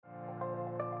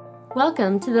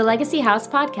Welcome to the Legacy House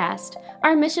podcast.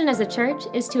 Our mission as a church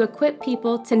is to equip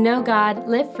people to know God,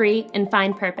 live free, and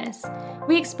find purpose.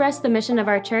 We express the mission of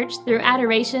our church through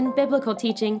adoration, biblical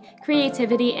teaching,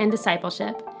 creativity, and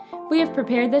discipleship. We have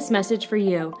prepared this message for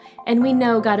you, and we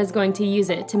know God is going to use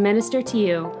it to minister to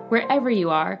you wherever you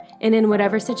are and in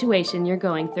whatever situation you're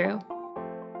going through.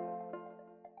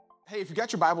 Hey, if you've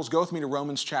got your Bibles, go with me to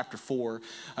Romans chapter 4.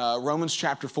 Romans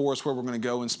chapter 4 is where we're going to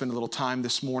go and spend a little time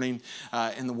this morning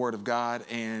in the Word of God.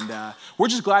 And we're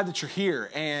just glad that you're here.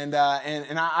 And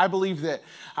I believe that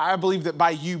by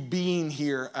you being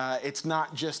here, it's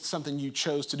not just something you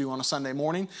chose to do on a Sunday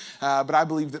morning, but I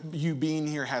believe that you being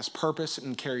here has purpose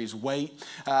and carries weight,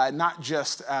 not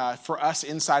just for us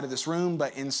inside of this room,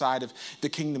 but inside of the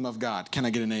kingdom of God. Can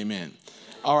I get an amen?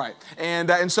 All right,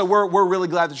 and so we're really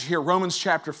glad that you're here. Romans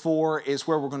chapter 4 is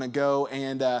where we're going to go,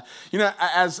 and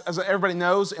as everybody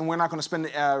knows, and we're not going to spend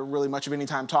really much of any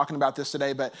time talking about this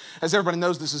today, but as everybody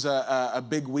knows, this is a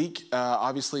big week,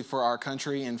 obviously for our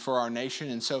country and for our nation,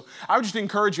 and so I would just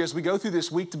encourage you as we go through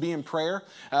this week to be in prayer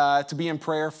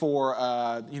for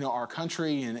our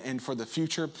country and for the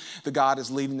future that God is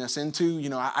leading us into.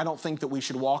 I don't think that we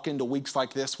should walk into weeks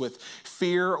like this with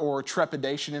fear or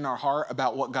trepidation in our heart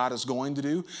about what God is going to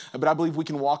do. But I believe we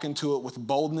can walk into it with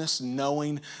boldness,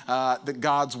 knowing that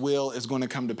God's will is going to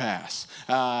come to pass.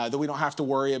 That we don't have to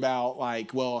worry about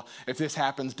if this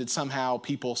happens, did somehow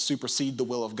people supersede the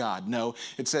will of God? No,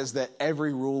 it says that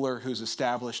every ruler who's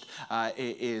established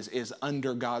is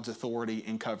under God's authority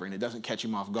and covering. It doesn't catch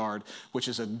him off guard, which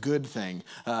is a good thing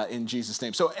in Jesus'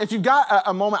 name. So if you've got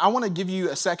a moment, I want to give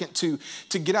you a second to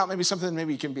get out maybe something,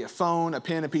 maybe it can be a phone, a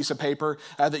pen, a piece of paper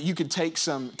that you could take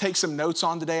some notes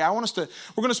on today.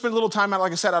 We're going to spend a little time,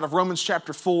 like I said, out of Romans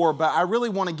chapter 4, but I really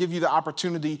want to give you the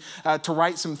opportunity to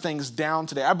write some things down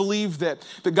today. I believe that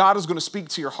God is going to speak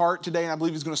to your heart today, and I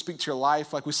believe he's going to speak to your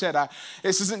life. Like we said,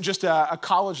 this isn't just a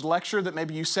college lecture that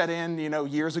maybe you sat in,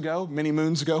 years ago, many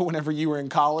moons ago, whenever you were in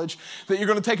college, that you're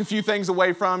going to take a few things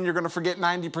away from. You're going to forget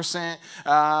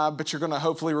 90%, but you're going to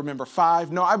hopefully remember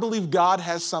 5. No, I believe God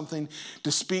has something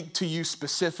to speak to you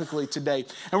specifically today.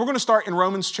 And we're going to start in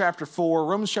Romans chapter 4.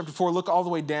 Romans chapter 4, look all the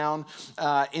way down.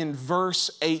 In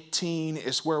verse 18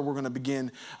 is where we're going to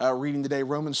begin reading today.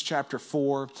 Romans chapter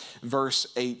 4, verse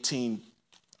 18.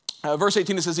 Verse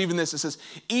 18, it says,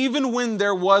 even when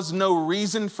there was no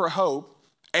reason for hope,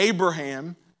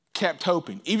 Abraham kept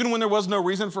hoping. Even when there was no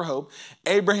reason for hope,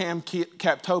 Abraham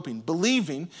kept hoping,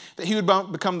 believing that he would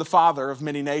become the father of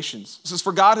many nations. It says,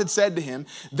 for God had said to him,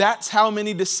 that's how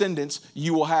many descendants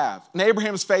you will have. And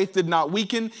Abraham's faith did not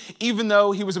weaken, even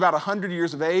though he was about 100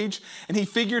 years of age, and he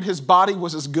figured his body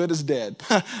was as good as dead.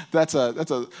 That's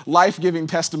a life-giving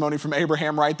testimony from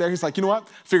Abraham right there. He's like, you know what?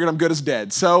 Figured I'm good as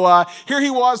dead. So here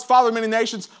he was, father of many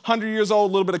nations, 100 years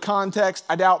old, a little bit of context.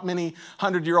 I doubt many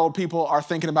 100-year-old people are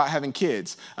thinking about having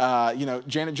kids.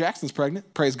 Janet Jackson's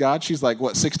pregnant. Praise God. She's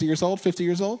 60 years old, 50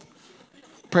 years old?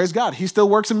 Praise God. He still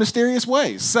works in mysterious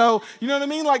ways. So, you know what I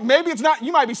mean? Maybe it's not,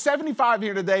 you might be 75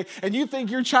 here today and you think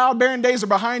your childbearing days are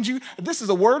behind you. This is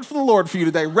a word from the Lord for you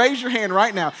today. Raise your hand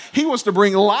right now. He wants to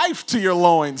bring life to your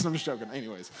loins. I'm just joking.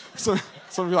 Anyways, so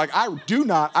some of you are like,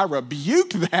 I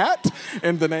rebuke that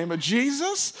in the name of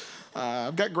Jesus.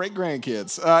 I've got great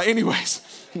grandkids.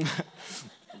 Anyways.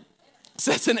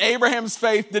 Says, and Abraham's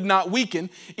faith did not weaken,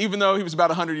 even though he was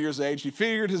about 100 years of age. He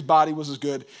figured his body was as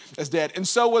good as dead. And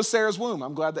so was Sarah's womb.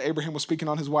 I'm glad that Abraham was speaking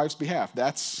on his wife's behalf.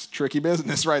 That's tricky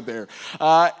business right there.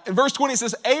 In verse 20, it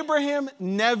says, Abraham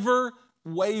never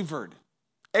wavered.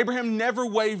 Abraham never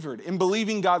wavered in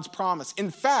believing God's promise.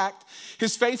 In fact,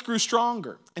 his faith grew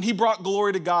stronger, and he brought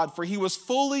glory to God, for he was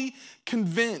fully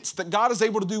convinced that God is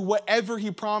able to do whatever he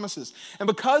promises. And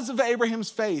because of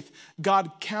Abraham's faith,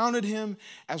 God counted him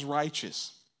as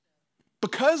righteous.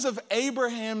 Because of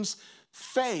Abraham's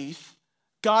faith,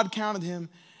 God counted him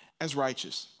as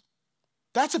righteous.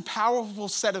 That's a powerful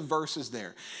set of verses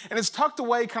there. And it's tucked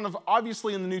away kind of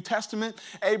obviously in the New Testament.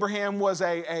 Abraham was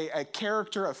a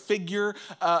character, a figure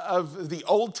of the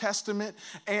Old Testament.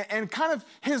 And kind of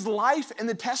his life and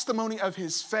the testimony of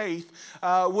his faith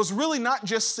was really not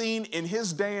just seen in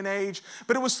his day and age,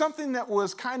 but it was something that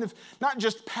was kind of not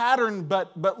just patterned,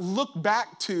 but looked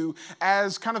back to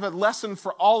as kind of a lesson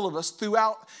for all of us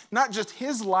throughout not just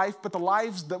his life, but the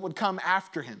lives that would come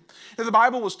after him. And the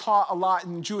Bible was taught a lot,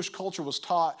 and Jewish culture was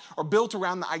taught or built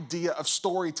around the idea of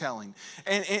storytelling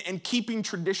and keeping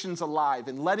traditions alive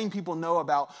and letting people know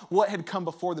about what had come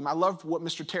before them. I love what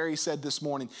Mr. Terry said this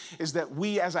morning, is that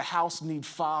we as a house need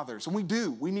fathers. And we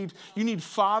do. You need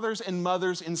fathers and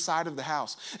mothers inside of the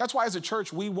house. That's why as a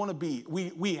church, we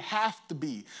have to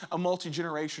be a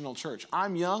multi-generational church.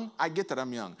 I'm young. I get that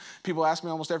I'm young. People ask me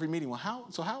almost every meeting, well, how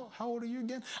old are you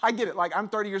again? I get it. Like, I'm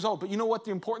 30 years old. But you know what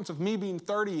the importance of me being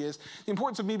 30 is? The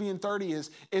importance of me being 30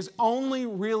 is only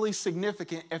really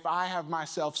significant if I have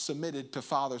myself submitted to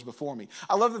fathers before me.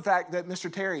 I love the fact that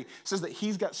Mr. Terry says that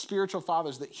he's got spiritual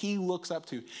fathers that he looks up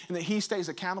to and that he stays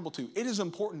accountable to. It is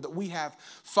important that we have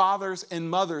fathers and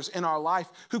mothers in our life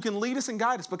who can lead us and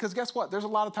guide us, because guess what? There's a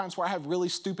lot of times where I have really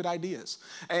stupid ideas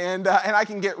and I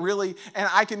can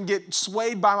get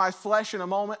swayed by my flesh in a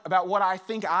moment about what I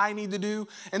think I need to do.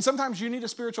 And sometimes you need a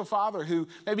spiritual father who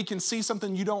maybe can see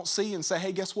something you don't see and say,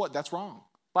 hey, guess what? That's wrong.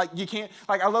 Like, you can't,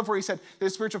 like, I love where he said that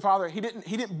his spiritual father, he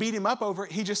didn't beat him up over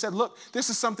it. He just said, look, this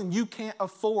is something you can't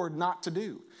afford not to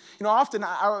do. You know, often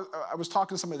I was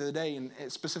talking to somebody the other day, and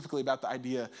specifically about the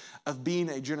idea of being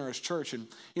a generous church. And,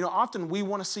 you know, often we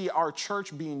want to see our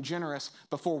church being generous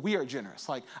before we are generous.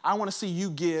 Like, I want to see you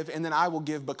give, and then I will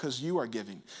give because you are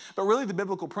giving. But really the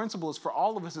biblical principle is for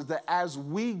all of us is that as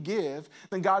we give,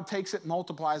 then God takes it,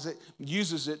 multiplies it,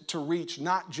 uses it to reach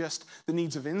not just the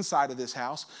needs of inside of this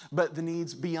house, but the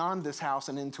needs beyond this house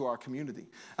and into our community.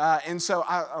 And so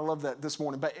I love that this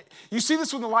morning. But you see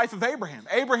this in the life of Abraham.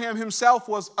 Abraham himself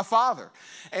was a father.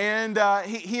 And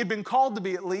he had been called to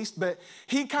be, at least, but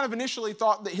he kind of initially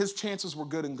thought that his chances were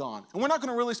good and gone. And we're not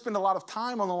going to really spend a lot of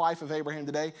time on the life of Abraham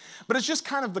today, but it's just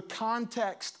kind of the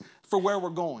context for where we're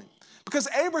going. Because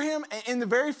Abraham, in the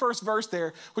very first verse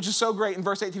there, which is so great, in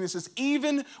verse 18, it says,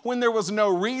 even when there was no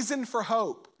reason for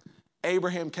hope,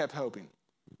 Abraham kept hoping.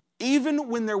 Even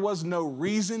when there was no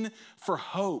reason for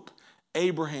hope,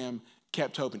 Abraham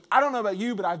kept hoping. I don't know about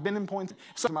you, but I've been in points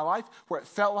in my life where it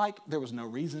felt like there was no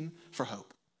reason for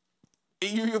hope.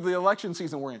 The election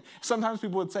season we're in. Sometimes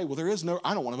people would say, well,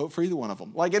 I don't want to vote for either one of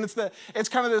them. Like, and it's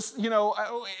kind of this,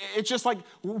 it's just like,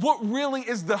 what really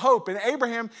is the hope? And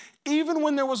Abraham, even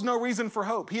when there was no reason for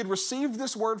hope, he had received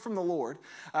this word from the Lord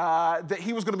that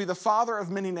he was going to be the father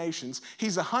of many nations.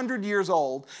 He's 100 years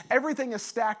old. Everything is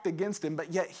stacked against him,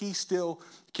 but yet he still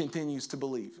continues to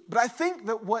believe. But I think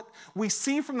that what we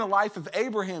see from the life of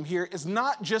Abraham here is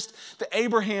not just that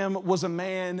Abraham was a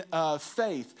man of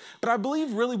faith, but I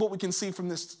believe really what we can see from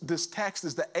this text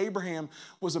is that Abraham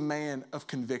was a man of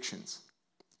convictions.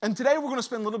 And today we're going to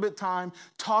spend a little bit of time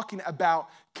talking about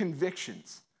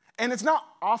convictions. And it's not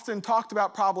often talked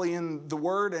about probably in the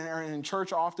Word or in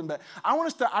church often, but I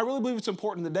really believe it's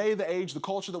important in the day, the age, the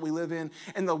culture that we live in,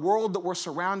 and the world that we're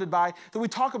surrounded by, that we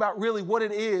talk about really what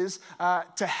it is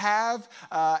to have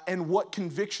and what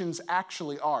convictions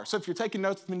actually are. So if you're taking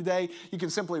notes with me today, you can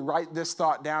simply write this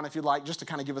thought down if you'd like, just to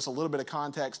kind of give us a little bit of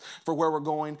context for where we're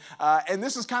going. And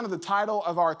this is kind of the title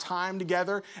of our time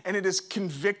together, and it is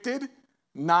Convicted,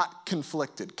 Not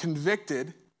Conflicted.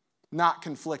 Convicted, Not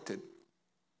Conflicted.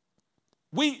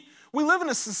 We live in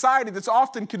a society that's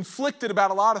often conflicted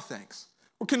about a lot of things.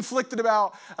 We're conflicted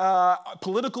about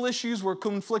political issues. We're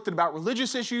conflicted about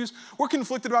religious issues. We're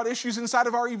conflicted about issues inside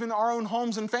of even our own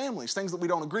homes and families, things that we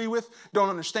don't agree with, don't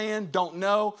understand, don't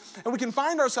know. And we can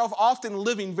find ourselves often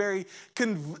living very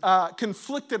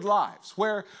conflicted lives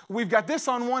where we've got this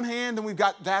on one hand and we've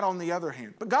got that on the other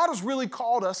hand. But God has really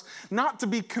called us not to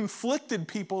be conflicted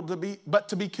people, but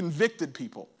to be convicted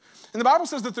people. And the Bible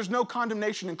says that there's no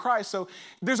condemnation in Christ, so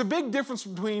there's a big difference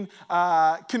between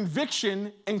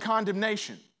conviction and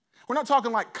condemnation. We're not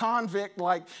talking like convict,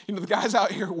 like, the guys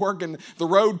out here working the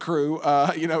road crew,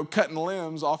 cutting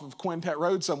limbs off of Quintet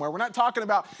Road somewhere. We're not talking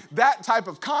about that type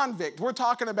of convict. We're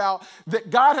talking about that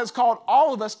God has called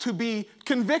all of us to be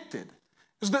convicted.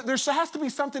 There has to be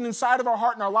something inside of our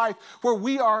heart and our life where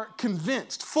we are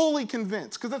convinced, fully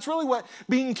convinced, because that's really what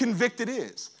being convicted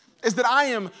is that I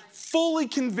am fully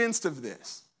convinced of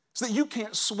this. So that you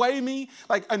can't sway me.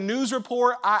 Like a news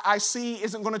report I see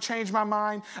isn't going to change my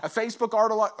mind. A Facebook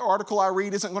article I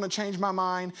read isn't going to change my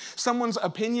mind. Someone's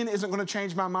opinion isn't going to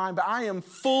change my mind. But I am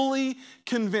fully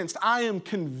convinced. I am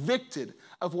convicted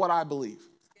of what I believe.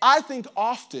 I think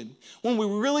often when we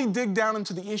really dig down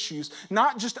into the issues,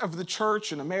 not just of the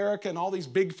church and America and all these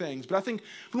big things, but I think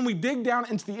when we dig down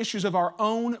into the issues of our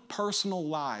own personal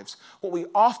lives, what we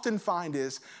often find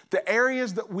is the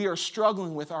areas that we are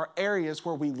struggling with are areas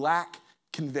where we lack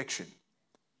conviction.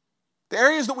 The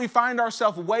areas that we find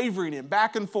ourselves wavering in,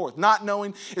 back and forth, not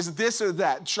knowing, is it this or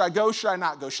that? Should I go, should I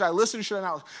not go? Should I listen, should I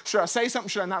not? Should I say something,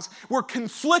 should I not? We're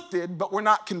conflicted, but we're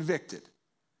not convicted.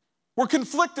 We're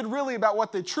conflicted really about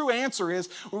what the true answer is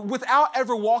without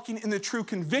ever walking in the true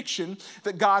conviction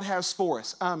that God has for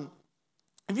us. Have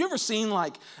you ever seen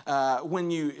when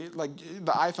the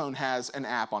iPhone has an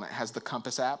app on it, has the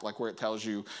compass app, like where it tells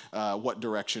you what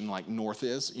direction like north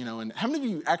is, and how many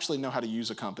of you actually know how to use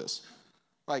a compass?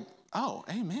 Oh,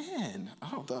 amen.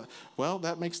 Well,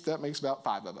 that makes about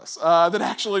 5 of us that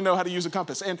actually know how to use a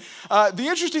compass. And the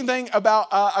interesting thing about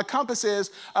a compass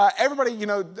is everybody,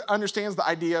 understands the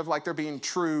idea of like there being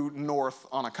true north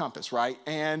on a compass, right?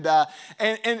 And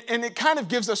it kind of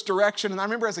gives us direction. And I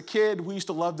remember as a kid, we used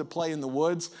to love to play in the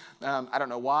woods. I don't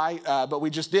know why, but we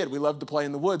just did. We loved to play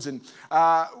in the woods. And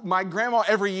my grandma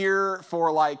every year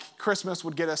for like Christmas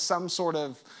would get us some sort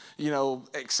of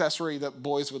accessory that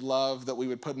boys would love that we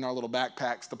would put in our little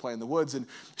backpacks to play in the woods. And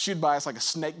she'd buy us like a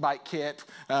snake bite kit.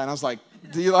 And I was like,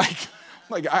 do you like,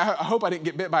 I hope I didn't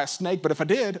get bit by a snake, but if I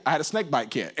did, I had a snake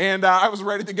bite kit. And I was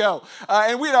ready to go.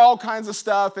 And we had all kinds of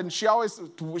stuff. And she always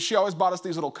bought us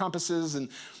these little compasses. And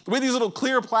we had these little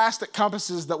clear plastic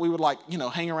compasses that we would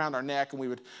hang around our neck. And we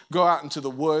would go out into the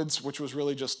woods, which was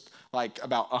really just like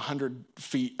about 100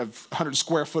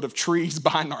 square foot of trees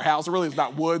behind our house. It really was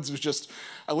not woods. It was just,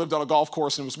 I lived on a golf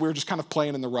course and we were just kind of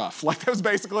playing in the rough. Like that was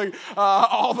basically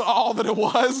all that it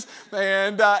was.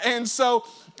 And so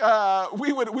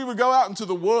we would go out into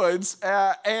the woods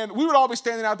and we would all be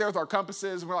standing out there with our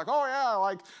compasses. And we're like, oh yeah,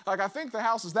 like I think the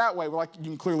house is that way. We're like, you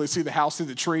can clearly see the house through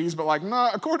the trees, but like, no,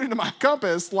 according to my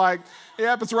compass,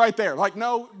 yep, it's right there. Like,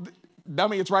 no,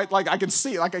 dummy, it's right, like I can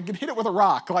see it, like I can hit it with a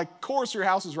rock, like of course your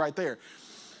house is right there.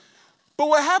 But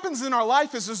what happens in our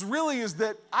life is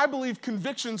that I believe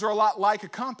convictions are a lot like a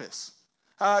compass.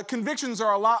 Convictions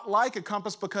are a lot like a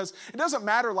compass because it doesn't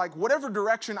matter, like whatever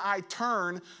direction I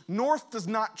turn, north does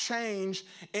not change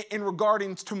in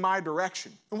regarding to my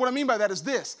direction. And what I mean by that is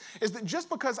this, is that just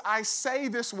because I say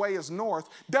this way is north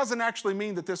doesn't actually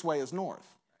mean that this way is north.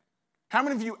 How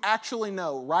many of you actually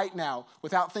know right now,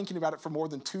 without thinking about it for more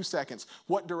than 2 seconds,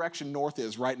 what direction north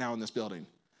is right now in this building?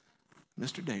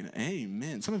 Mr. Dana,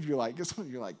 amen. Some of you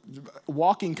are like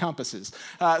walking compasses.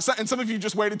 And some of you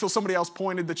just waited until somebody else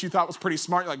pointed that you thought was pretty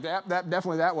smart. You're like, that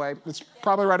definitely that way. It's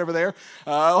probably right over there.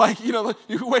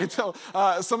 You waited till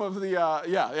some of the,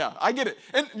 I get it.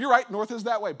 And you're right, north is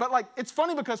that way. But it's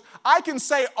funny because I can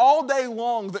say all day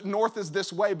long that north is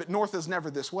this way, but north is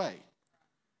never this way.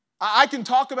 I can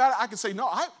talk about it. I can say,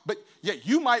 but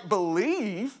you might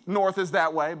believe north is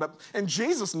that way, but in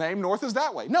Jesus' name, north is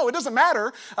that way. No, it doesn't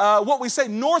matter what we say.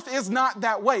 North is not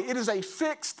that way. It is a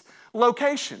fixed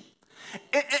location.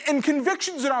 And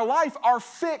convictions in our life are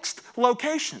fixed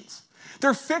locations.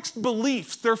 They're fixed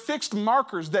beliefs. They're fixed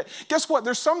markers that, guess what?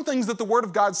 There's some things that the Word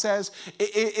of God says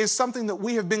is something that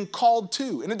we have been called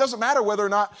to. And it doesn't matter whether or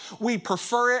not we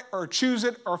prefer it or choose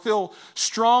it or feel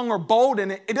strong or bold in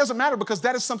it. It doesn't matter because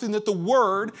that is something that the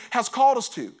Word has called us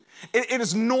to. It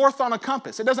is north on a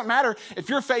compass. It doesn't matter if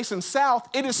you're facing south,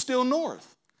 it is still north.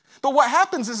 But what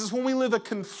happens is when we live a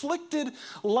conflicted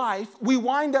life, we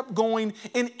wind up going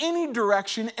in any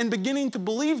direction and beginning to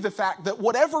believe the fact that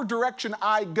whatever direction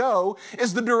I go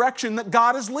is the direction that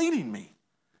God is leading me.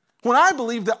 When I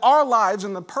believe that our lives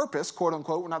and the purpose, quote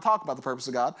unquote, when I talk about the purpose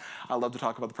of God, I love to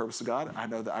talk about the purpose of God. I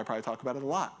know that I probably talk about it a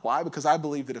lot. Why? Because I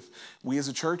believe that if we as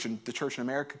a church and the church in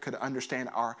America could understand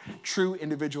our true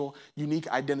individual, unique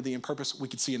identity and purpose, we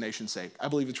could see a nation saved. I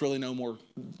believe it's really no more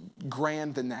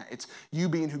grand than that. It's you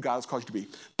being who God has called you to be.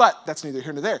 But that's neither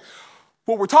here nor there.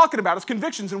 What we're talking about is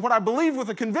convictions. And what I believe with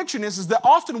a conviction is that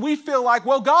often we feel like,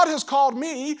 well, God has called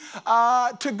me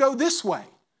to go this way.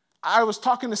 I was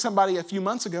talking to somebody a few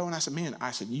months ago and I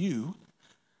said, you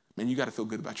got to feel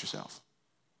good about yourself.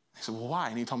 He said, well, why?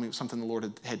 And he told me it was something the Lord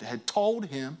had told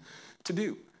him to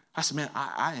do. I said,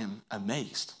 I am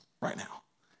amazed right now.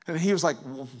 And he was like,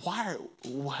 why?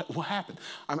 What happened?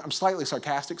 I'm slightly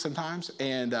sarcastic sometimes.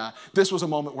 And this was a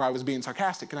moment where I was being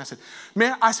sarcastic. And I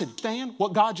said, Dan,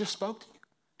 what God just spoke to you?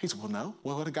 He said, well, no.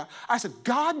 Well, what did God? I said,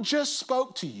 God just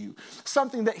spoke to you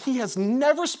something that he has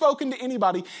never spoken to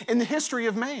anybody in the history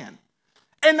of man.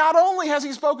 And not only has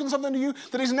he spoken something to you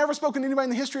that he's never spoken to anybody in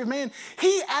the history of man,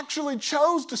 he actually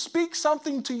chose to speak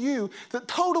something to you that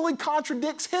totally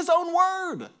contradicts his own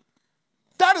word.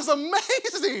 That is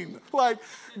amazing.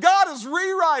 God is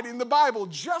rewriting the Bible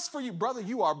just for you. Brother,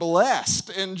 you are blessed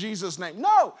in Jesus' name.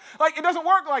 No, it doesn't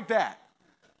work like that.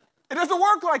 It doesn't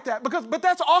work like that but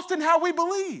that's often how we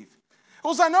believe.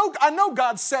 Well, I know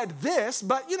God said this,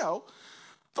 but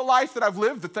the life that I've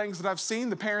lived, the things that I've seen,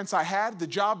 the parents I had, the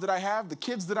job that I have, the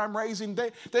kids that I'm raising,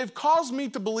 they've caused me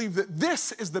to believe that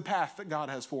this is the path that God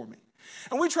has for me.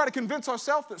 And we try to convince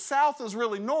ourselves that south is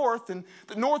really north and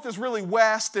that north is really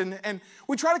west. And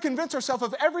we try to convince ourselves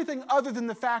of everything other than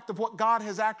the fact of what God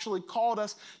has actually called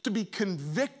us to be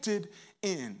convicted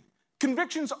in.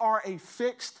 Convictions are a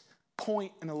fixed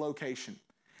point and a location.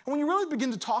 And when you really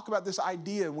begin to talk about this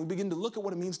idea and we begin to look at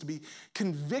what it means to be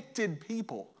convicted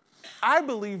people, I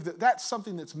believe that that's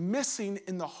something that's missing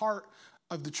in the heart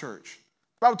of the church.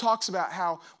 The Bible talks about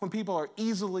how when people are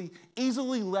easily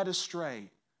led astray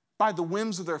by the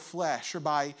whims of their flesh or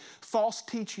by false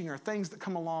teaching or things that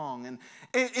come along. And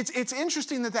it's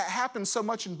interesting that happens so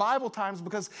much in Bible times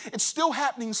because it's still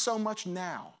happening so much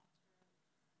now.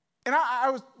 And I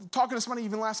was talking to somebody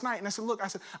even last night, and I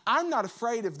said, I'm not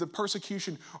afraid of the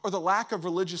persecution or the lack of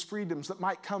religious freedoms that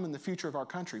might come in the future of our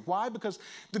country. Why? Because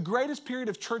the greatest period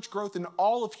of church growth in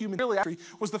all of human history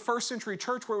was the first century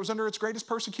church where it was under its greatest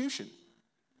persecution.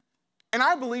 And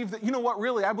I believe that,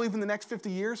 I believe in the next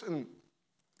 50 years, and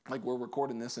like we're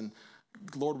recording this, and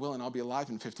Lord willing, I'll be alive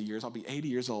in 50 years. I'll be 80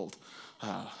 years old.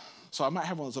 So I might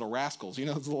have one of those little rascals,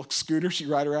 those little scooters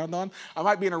you ride around on. I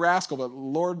might be in a rascal, but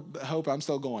Lord, hope I'm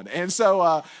still going. And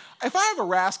so if I have a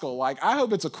rascal, I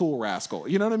hope it's a cool rascal.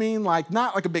 You know what I mean?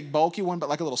 Not like a big bulky one, but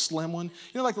like a little slim one.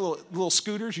 Like the little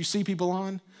scooters you see people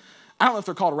on. I don't know if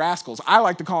they're called rascals. I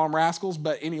like to call them rascals,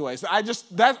 but anyways, I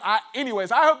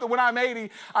hope that when I'm 80,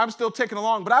 I'm still ticking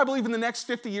along. But I believe in the next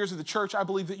 50 years of the church, I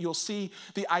believe that you'll see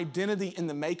the identity and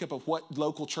the makeup of what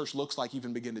local church looks like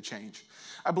even begin to change.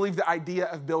 I believe the idea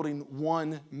of building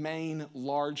one main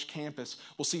large campus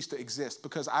will cease to exist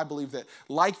because I believe that,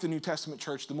 like the New Testament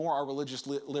church, the more our religious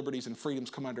liberties and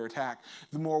freedoms come under attack,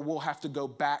 the more we'll have to go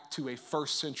back to a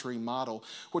first century model,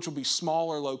 which will be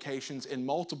smaller locations in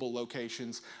multiple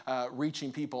locations,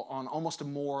 reaching people on almost a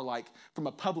more from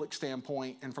a public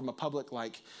standpoint and from a public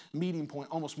meeting point,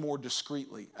 almost more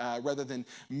discreetly, rather than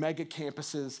mega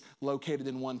campuses located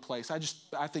in one place.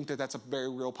 I think that that's a very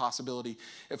real possibility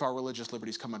if our religious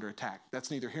liberties come under attack.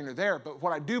 That's neither here nor there, but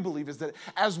what I do believe is that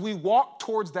as we walk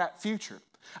towards that future,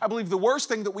 I believe the worst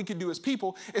thing that we could do as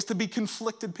people is to be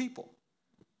conflicted people,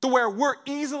 to where we're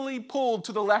easily pulled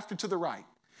to the left or to the right.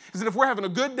 Is that if we're having a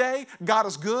good day, God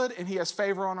is good and he has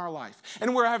favor on our life.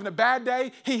 And we're having a bad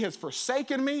day, he has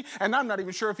forsaken me and I'm not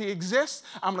even sure if he exists.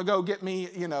 I'm going to go get me,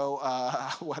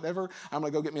 whatever. I'm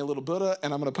going to go get me a little Buddha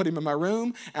and I'm going to put him in my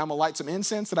room and I'm going to light some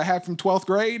incense that I had from 12th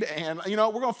grade. And, we're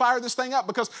going to fire this thing up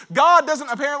because God doesn't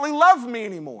apparently love me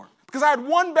anymore because I had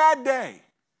one bad day.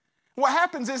 What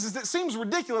happens is it seems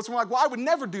ridiculous. We're like, well, I would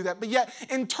never do that. But yet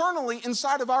internally,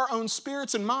 inside of our own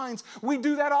spirits and minds, we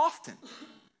do that often.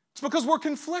 It's because we're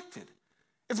conflicted.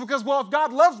 It's because, if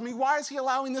God loves me, why is he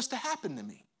allowing this to happen to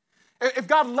me? If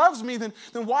God loves me, then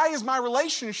why is my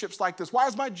relationships like this? Why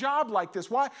is my job like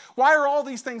this? Why are all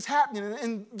these things happening?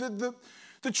 And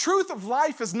the truth of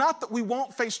life is not that we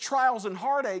won't face trials and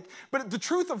heartache, but the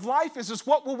truth of life is just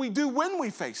what will we do when we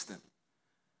face them?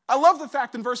 I love the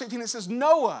fact in verse 18 it says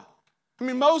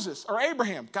Moses or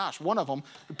Abraham, one of them,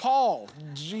 Paul,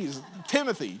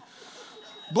 Timothy,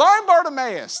 blind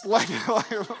Bartimaeus,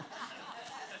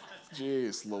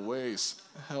 jeez, Louise,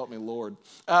 help me, Lord.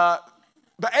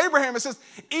 But Abraham, it says,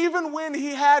 even when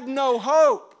he had no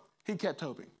hope, he kept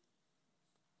hoping.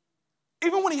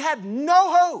 Even when he had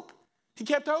no hope, he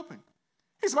kept hoping.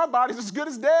 He said, my body's as good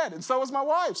as dead, and so is my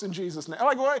wife's in Jesus' name.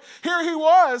 Here he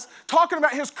was talking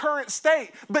about his current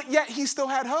state, but yet he still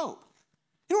had hope.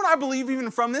 You know what I believe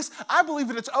even from this? I believe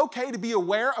that it's okay to be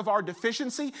aware of our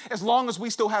deficiency as long as we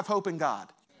still have hope in God.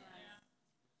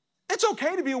 It's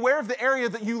okay to be aware of the area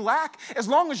that you lack as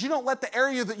long as you don't let the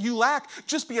area that you lack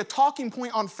just be a talking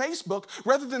point on Facebook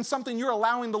rather than something you're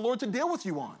allowing the Lord to deal with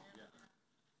you on.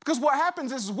 Because what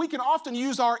happens is we can often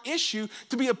use our issue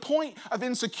to be a point of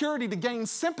insecurity to gain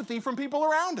sympathy from people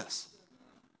around us.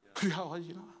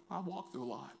 I walk through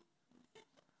a lot.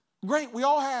 Great, we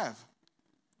all have.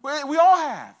 We all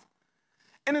have.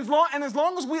 And as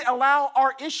long as we allow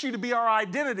our issue to be our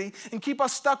identity and keep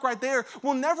us stuck right there,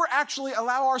 we'll never actually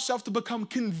allow ourselves to become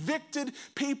convicted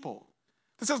people.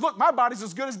 It says, look, my body's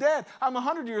as good as dead. I'm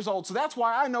 100 years old, so that's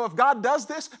why I know if God does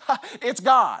this, it's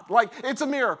God. It's a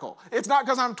miracle. It's not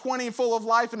because I'm 20 full of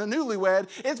life and a newlywed.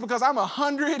 It's because I'm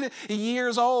 100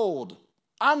 years old.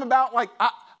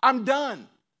 I'm done.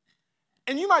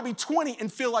 And you might be 20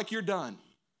 and feel like you're done.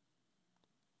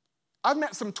 I've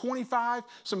met some 25,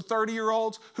 some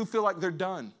 30-year-olds who feel like they're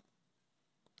done.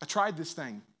 I tried this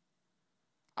thing.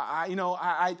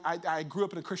 I grew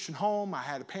up in a Christian home. I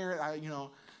had a parent. I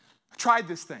tried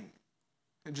this thing.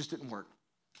 It just didn't work.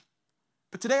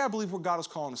 But today I believe where God is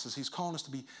calling us is he's calling us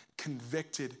to be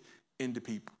convicted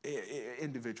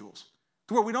individuals.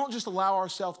 To where we don't just allow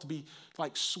ourselves to be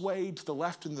like swayed to the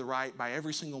left and the right by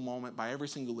every single moment, by every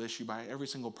single issue, by every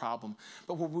single problem,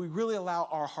 but where we really allow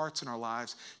our hearts and our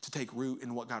lives to take root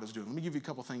in what God is doing. Let me give you a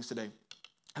couple things today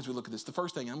as we look at this. The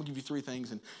first thing, and I'm going to give you 3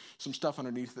 things and some stuff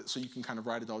underneath it so you can kind of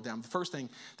write it all down. The first thing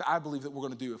that I believe that we're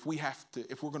going to do if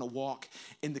we're going to walk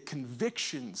in the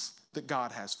convictions that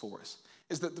God has for us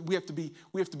is that we have to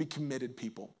be committed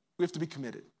people. We have to be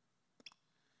committed.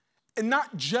 And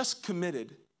not just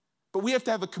committed, but we have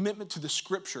to have a commitment to the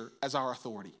Scripture as our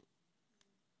authority.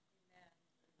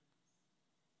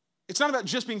 It's not about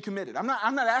just being committed. I'm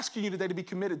not asking you today to be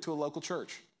committed to a local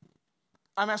church.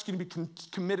 I'm asking you to be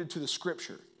committed to the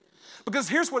Scripture. Because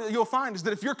here's what you'll find is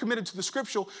that if you're committed to the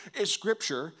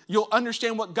Scripture, you'll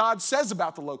understand what God says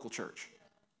about the local church.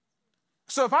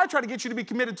 So if I try to get you to be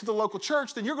committed to the local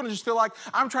church, then you're going to just feel like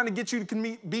I'm trying to get you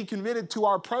to be committed to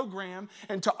our program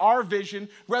and to our vision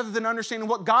rather than understanding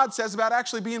what God says about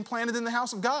actually being planted in the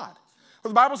house of God.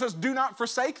 Well, the Bible says, do not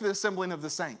forsake the assembling of the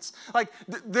saints. Like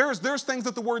there's things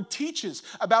that the Word teaches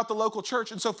about the local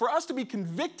church. And so for us to be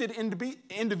convicted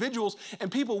individuals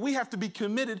and people, we have to be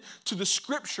committed to the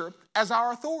Scripture as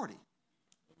our authority.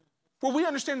 Well, we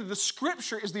understand that the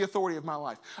Scripture is the authority of my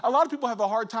life. A lot of people have a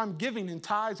hard time giving in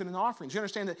tithes and in offerings. You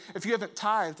understand that if you haven't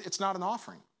tithed, it's not an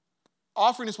offering.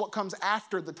 Offering is what comes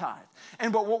after the tithe.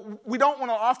 But what we don't want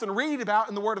to often read about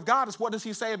in the Word of God is what does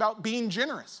He say about being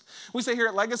generous. We say here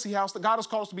at Legacy House that God has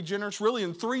called us to be generous really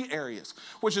in 3 areas,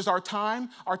 which is our time,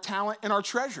 our talent, and our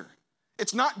treasure.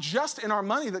 It's not just in our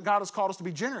money that God has called us to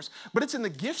be generous, but it's in the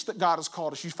gifts that God has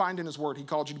called us. You find in His Word, He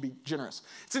called you to be generous.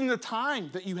 It's in the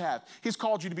time that you have. He's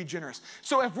called you to be generous.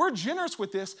 So if we're generous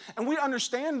with this and we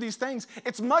understand these things,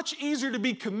 it's much easier to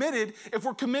be committed if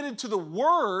we're committed to the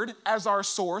Word as our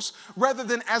source rather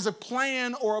than as a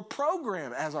plan or a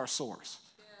program as our source.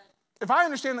 If I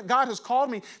understand that God has called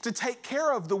me to take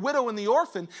care of the widow and the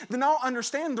orphan, then I'll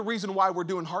understand the reason why we're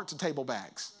doing heart to table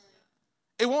bags.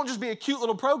 It won't just be a cute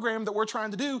little program that we're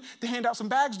trying to do to hand out some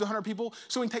bags to 100 people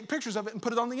so we can take pictures of it and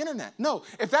put it on the internet. No,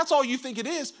 if that's all you think it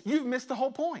is, you've missed the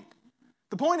whole point.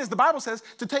 The point is the Bible says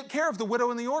to take care of the widow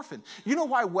and the orphan. You know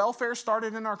why welfare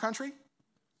started in our country?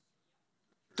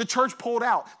 The church pulled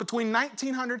out. Between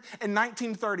 1900 and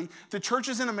 1930, the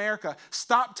churches in America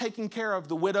stopped taking care of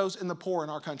the widows and the poor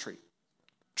in our country.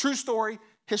 True story,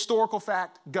 historical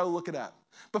fact, go look it up.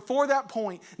 Before that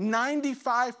point,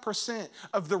 95%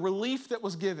 of the relief that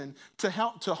was given to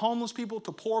homeless people,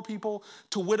 to poor people,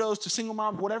 to widows, to single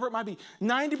moms, whatever it might be,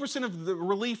 90% of the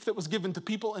relief that was given to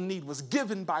people in need was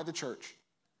given by the church.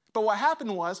 But what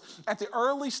happened was, at the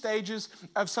early stages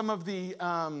of some of the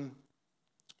kind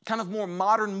of more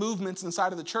modern movements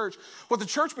inside of the church, what the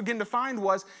church began to find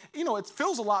was, it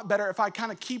feels a lot better if I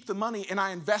kind of keep the money and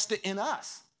I invest it in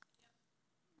us.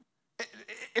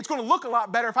 It's going to look a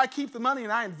lot better if I keep the money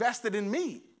and I invest it in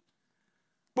me.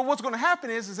 But what's going to happen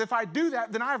is if I do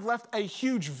that, then I've left a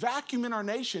huge vacuum in our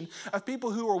nation of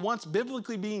people who were once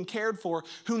biblically being cared for,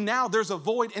 who now there's a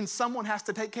void and someone has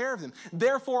to take care of them.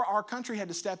 Therefore, our country had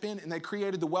to step in and they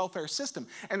created the welfare system.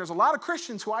 And there's a lot of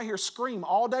Christians who I hear scream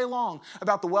all day long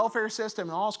about the welfare system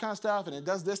and all this kind of stuff, and it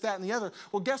does this, that, and the other.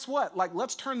 Well, guess what?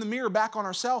 Let's turn the mirror back on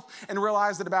ourselves and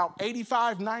realize that about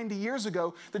 85, 90 years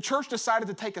ago, the church decided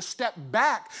to take a step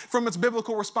back from its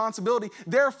biblical responsibility.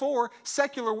 Therefore,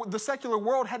 the secular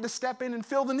world had to step in and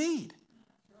fill the need.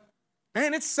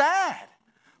 Man, it's sad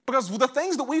because the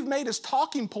things that we've made as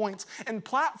talking points and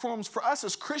platforms for us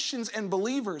as Christians and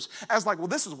believers as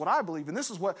this is what I believe and this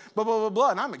is what blah, blah, blah,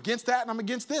 blah, and I'm against that and I'm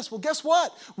against this. Well, guess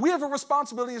what? We have a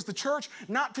responsibility as the church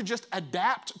not to just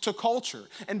adapt to culture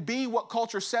and be what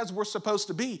culture says we're supposed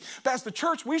to be. But as the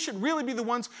church, we should really be the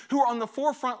ones who are on the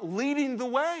forefront leading the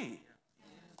way.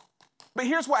 But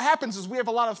here's what happens is we have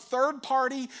a lot of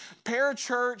third-party,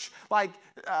 parachurch,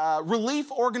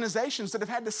 relief organizations that have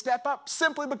had to step up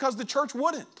simply because the church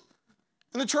wouldn't.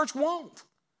 And the church won't.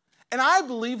 And I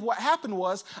believe what happened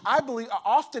was,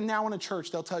 often now in a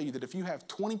church, they'll tell you that if you have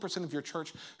 20% of your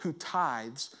church who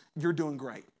tithes, you're doing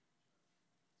great.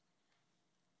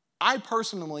 I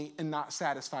personally am not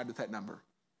satisfied with that number.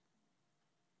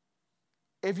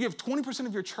 If you have 20%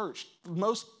 of your church,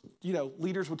 most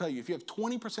leaders will tell you, if you have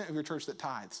 20% of your church that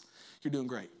tithes, you're doing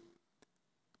great.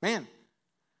 Man,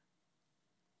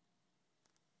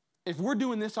 if we're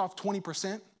doing this off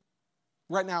 20%,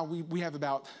 right now we have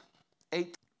about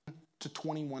 8 to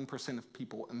 21% of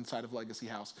people inside of Legacy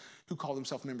House who call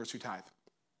themselves members who tithe.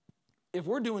 If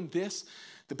we're doing this,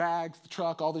 the bags, the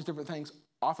truck, all these different things,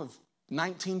 off of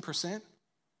 19%,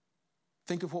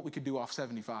 think of what we could do off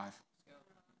 75.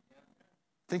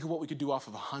 Think of what we could do off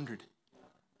of 100.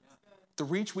 The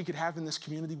reach we could have in this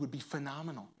community would be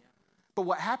phenomenal. But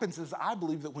what happens is I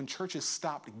believe that when churches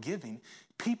stopped giving,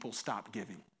 people stopped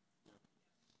giving.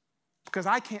 Because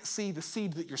I can't see the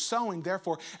seed that you're sowing.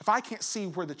 Therefore, if I can't see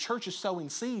where the church is sowing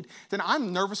seed, then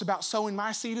I'm nervous about sowing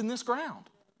my seed in this ground.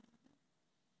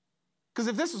 Because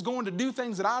if this is going to do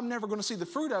things that I'm never going to see the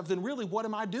fruit of, then really what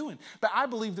am I doing? But I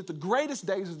believe that the greatest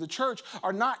days of the church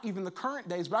are not even the current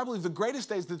days, but I believe the greatest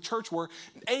days of the church were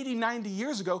 80, 90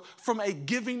 years ago from a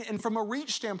giving and from a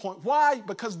reach standpoint. Why?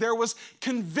 Because there was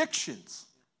convictions.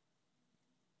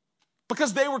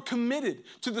 Because they were committed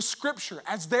to the Scripture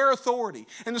as their authority.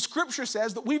 And the Scripture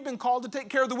says that we've been called to take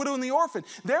care of the widow and the orphan.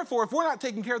 Therefore, if we're not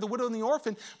taking care of the widow and the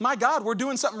orphan, my God, we're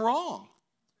doing something wrong.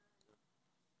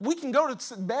 We can go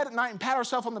to bed at night and pat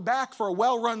ourselves on the back for a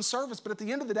well-run service, but at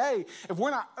the end of the day, if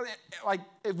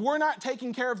we're not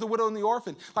taking care of the widow and the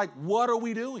orphan, what are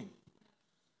we doing?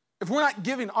 If we're not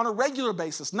giving on a regular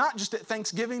basis, not just at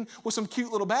Thanksgiving with some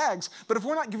cute little bags, but if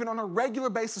we're not giving on a regular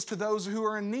basis to those who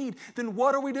are in need, then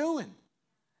what are we doing?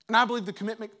 And I believe the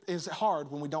commitment is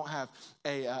hard when we don't have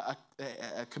a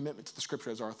commitment to the Scripture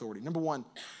as our authority. Number one,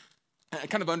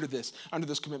 kind of under this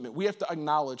commitment, we have to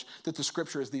acknowledge that the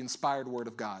Scripture is the inspired Word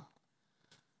of God.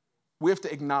 We have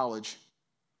to acknowledge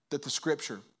that the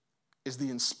Scripture is the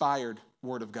inspired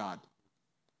Word of God.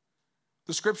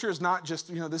 The Scripture is not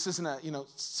just, this isn't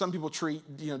some people treat,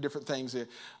 different things.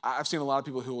 I've seen a lot of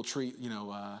people who will treat, you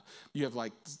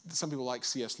have some people like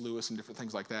C.S. Lewis and different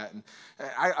things like that. And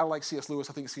I like C.S. Lewis.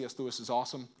 I think C.S. Lewis is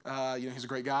awesome. He's a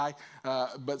great guy.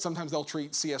 But sometimes they'll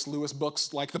treat C.S. Lewis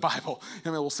books like the Bible.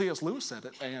 C.S. Lewis said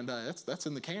it, and that's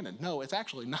in the canon. No, it's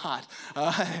actually not.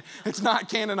 It's not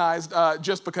canonized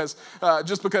just because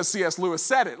C.S. Lewis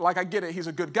said it. I get it. He's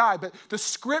a good guy. But the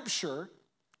Scripture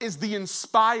is the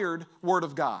inspired Word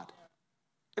of God.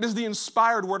 It is the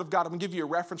inspired Word of God. I'm going to give you a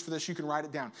reference for this. You can write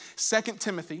it down. 2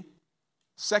 Timothy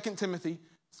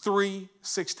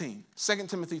 3:16. 2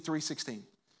 Timothy 3:16.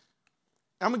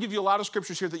 I'm going to give you a lot of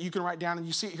scriptures here that you can write down, and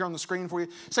you see it here on the screen for you.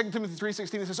 2 Timothy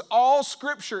 3:16, it says, all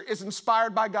Scripture is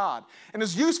inspired by God and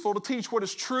is useful to teach what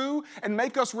is true and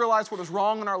make us realize what is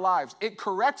wrong in our lives. It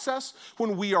corrects us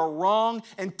when we are wrong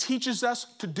and teaches us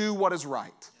to do what is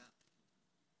right.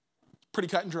 Pretty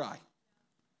cut and dry.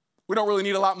 We don't really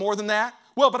need a lot more than that.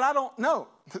 Well, but I don't know.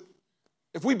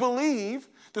 If we believe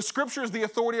the Scripture is the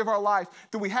authority of our life,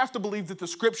 then we have to believe that the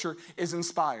Scripture is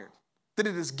inspired, that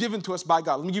it is given to us by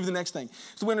God. Let me give you the next thing.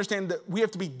 So we understand that we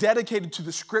have to be dedicated to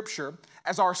the Scripture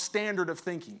as our standard of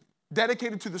thinking.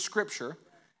 Dedicated to the Scripture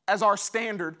as our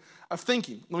standard of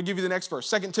thinking. Let me give you the next verse.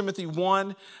 2 Timothy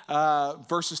 1,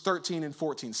 verses 13 and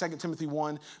 14. 2 Timothy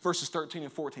 1, verses 13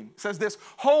 and 14. It says this,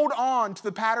 hold on to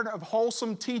the pattern of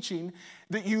wholesome teaching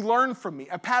that you learned from me,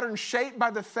 a pattern shaped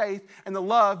by the faith and the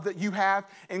love that you have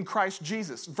in Christ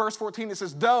Jesus. Verse 14, it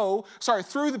says,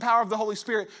 through the power of the Holy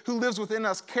Spirit who lives within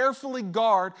us, carefully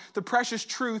guard the precious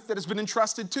truth that has been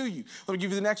entrusted to you. Let me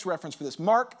give you the next reference for this.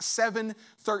 Mark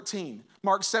 7:13.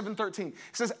 Mark 7:13. It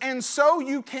says, and so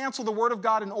you cancel the word of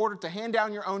God in order to hand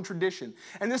down your own tradition.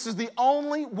 And this is the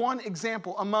only one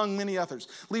example among many others.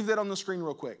 Leave that on the screen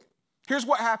real quick. Here's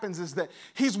what happens is that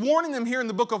he's warning them here in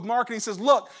the book of Mark, and he says,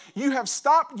 look, you have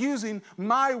stopped using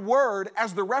my word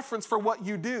as the reference for what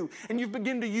you do, and you've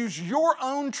begun to use your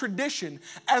own tradition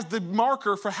as the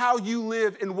marker for how you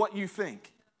live and what you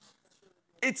think.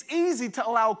 It's easy to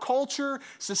allow culture,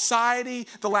 society,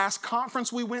 the last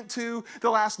conference we went to, the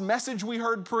last message we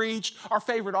heard preached, our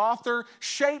favorite author,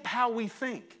 shape how we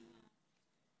think.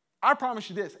 I promise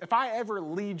you this, if I ever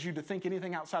lead you to think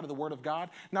anything outside of the Word of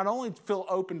God, not only feel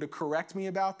open to correct me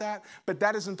about that, but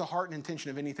that isn't the heart and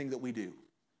intention of anything that we do.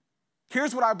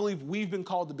 Here's what I believe we've been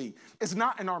called to be. It's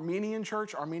not an Armenian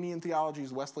church. Armenian theology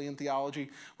is Wesleyan theology,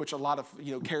 which a lot of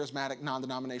charismatic,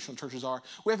 non-denominational churches are.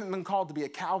 We haven't been called to be a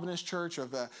Calvinist church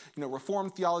of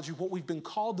Reformed theology. What we've been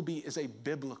called to be is a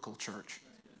biblical church.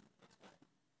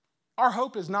 Our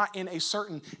hope is not in a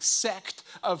certain sect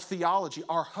of theology.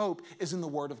 Our hope is in the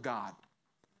Word of God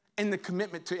and the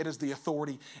commitment to it as the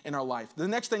authority in our life. The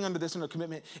next thing under this in our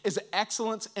commitment is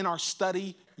excellence in our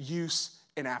study, use,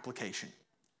 and application.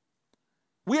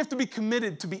 We have to be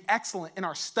committed to be excellent in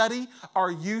our study, our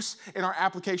use, and our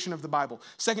application of the Bible.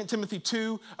 2 Timothy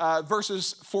 2,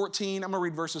 verses 14. I'm going to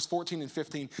read verses 14 and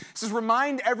 15. It says,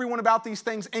 remind everyone about these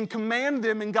things and command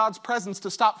them in God's presence to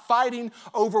stop fighting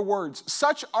over words.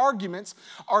 Such arguments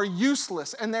are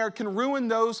useless and they can ruin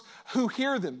those who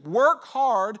hear them. Work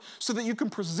hard so that you can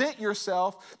present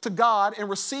yourself to God and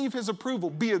receive His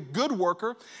approval. Be a good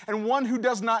worker and one who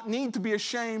does not need to be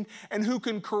ashamed and who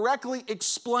can correctly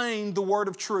explain the word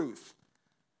of truth.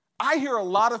 I hear a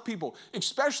lot of people,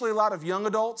 especially a lot of young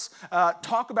adults,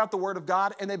 talk about the Word of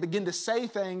God, and they begin to say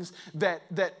things that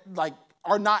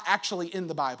are not actually in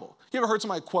the Bible. You ever heard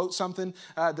somebody quote something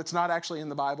that's not actually in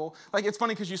the Bible? Like, it's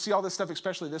funny because you see all this stuff,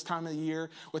 especially this time of the year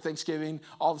with Thanksgiving,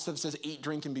 all the stuff that says eat,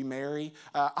 drink, and be merry.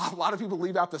 A lot of people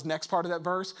leave out this next part of that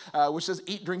verse, which says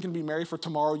eat, drink, and be merry, for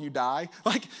tomorrow you die.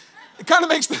 Like, it kind of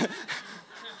makes the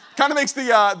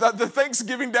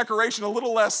Thanksgiving decoration a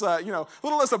little less, a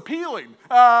little less appealing.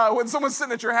 When someone's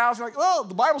sitting at your house, you're like, "Oh,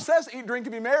 the Bible says eat, drink,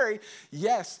 and be merry."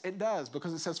 Yes, it does,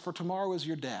 because it says, "For tomorrow is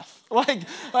your death."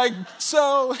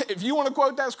 So if you want to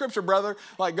quote that scripture, brother,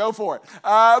 go for it.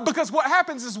 Because what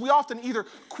happens is we often either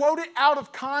quote it out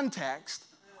of context,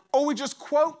 or we just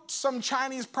quote some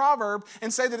Chinese proverb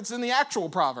and say that it's in the actual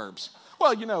Proverbs.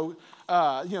 Well,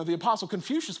 the Apostle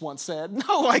Confucius once said,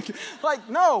 no.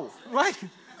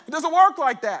 It doesn't work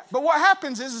like that. But what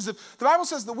happens is if the Bible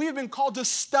says that we have been called to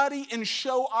study and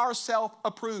show ourselves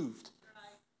approved.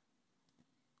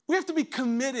 We have to be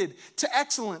committed to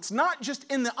excellence, not just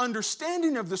in the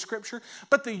understanding of the Scripture,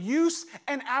 but the use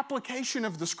and application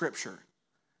of the Scripture.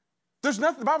 There's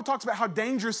nothing. The Bible talks about how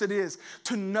dangerous it is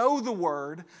to know the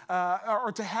Word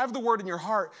or to have the Word in your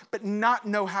heart, but not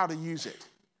know how to use it.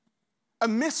 A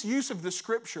misuse of the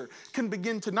Scripture can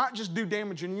begin to not just do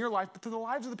damage in your life, but to the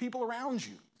lives of the people around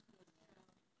you,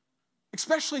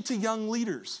 especially to young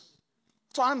leaders.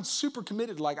 So I'm super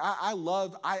committed.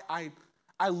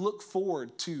 I look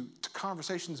forward to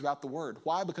conversations about the Word.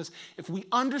 Why? Because if we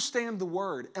understand the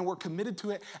Word and we're committed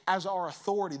to it as our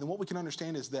authority, then what we can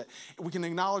understand is that we can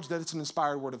acknowledge that it's an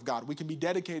inspired Word of God. We can be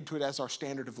dedicated to it as our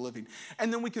standard of living.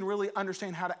 And then we can really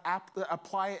understand how to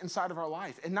apply it inside of our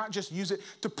life and not just use it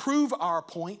to prove our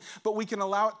point, but we can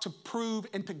allow it to prove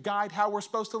and to guide how we're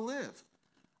supposed to live.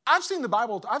 I've seen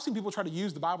people try to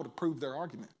use the Bible to prove their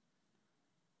argument.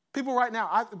 People right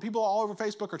now, people all over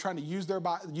Facebook are trying to use their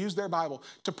Bible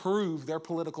to prove their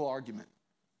political argument.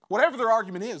 Whatever their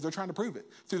argument is, they're trying to prove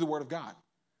it through the Word of God.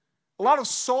 A lot of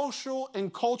social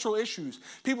and cultural issues,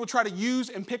 people try to use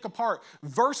and pick apart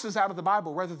verses out of the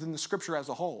Bible rather than the Scripture as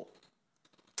a whole.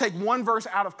 Take one verse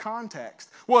out of context.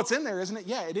 Well, it's in there, isn't it?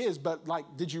 Yeah, it is, but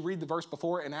did you read the verse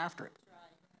before and after it?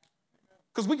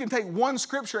 Because we can take one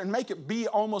scripture and make it be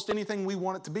almost anything we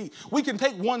want it to be. We can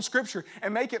take one scripture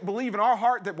and make it believe in our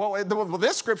heart that,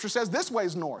 this scripture says this way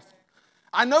is north.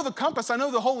 I know the compass, I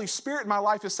know the Holy Spirit in my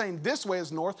life is saying this way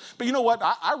is north. But you know what?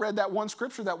 I read that one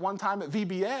scripture that one time at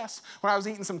VBS when I was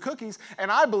eating some cookies, and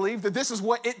I believe that this is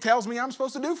what it tells me I'm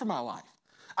supposed to do for my life.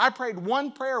 I prayed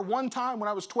one prayer one time when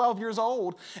I was 12 years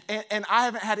old, and I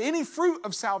haven't had any fruit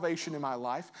of salvation in my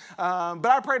life. But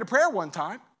I prayed a prayer one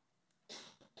time.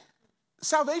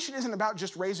 Salvation isn't about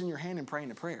just raising your hand and praying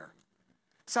a prayer.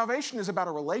 Salvation is about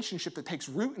a relationship that takes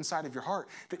root inside of your heart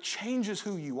that changes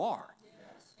who you are.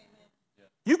 Yes.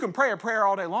 You can pray a prayer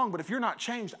all day long, but if you're not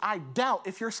changed, I doubt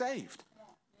if you're saved.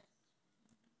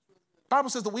 The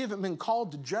Bible says that we haven't been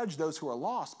called to judge those who are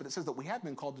lost, but it says that we have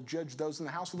been called to judge those in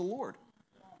the house of the Lord.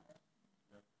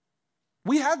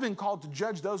 We have been called to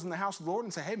judge those in the house of the Lord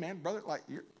and say, "Hey man, brother,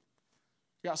 you're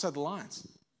outside the lines.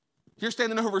 You're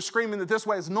standing over screaming that this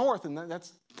way is north, and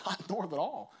that's not north at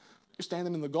all. You're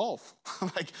standing in the Gulf.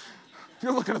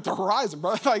 You're looking at the horizon,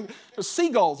 brother. There's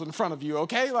seagulls in front of you,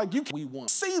 okay? We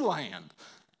want sea land.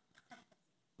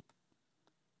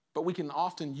 But we can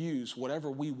often use whatever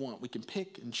we want. We can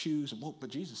pick and choose. But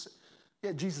Jesus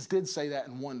did say that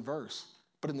in one verse.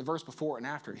 But in the verse before and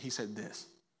after it, he said this.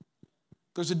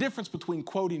 There's a difference between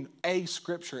quoting a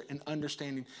scripture and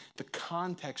understanding the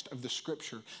context of the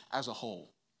scripture as a whole.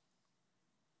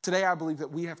 Today, I believe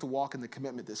that we have to walk in the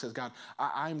commitment that says, God,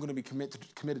 I am going to be committed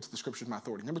to the Scriptures as my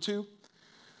authority. Number two,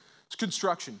 it's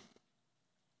construction.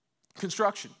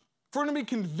 Construction. If we're going to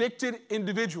be a convicted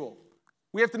individual,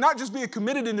 we have to not just be a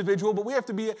committed individual, but we have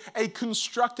to be a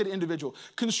constructed individual.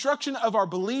 Construction of our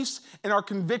beliefs and our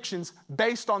convictions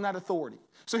based on that authority.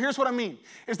 So here's what I mean,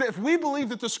 is that if we believe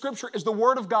that the Scripture is the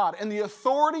Word of God and the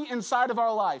authority inside of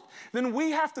our life, then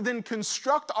we have to then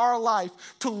construct our life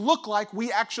to look like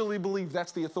we actually believe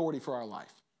that's the authority for our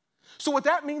life. So what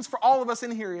that means for all of us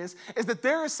in here is that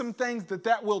there is some things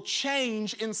that will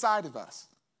change inside of us.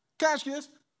 Can I ask you this?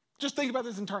 Just think about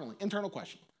this internally. Internal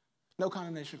question. No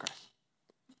condemnation of Christ.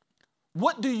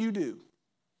 What do you do?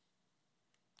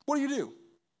 What do you do?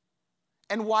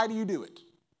 And why do you do it?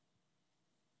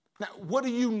 Now, what do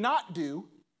you not do,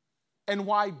 and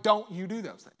why don't you do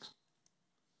those things?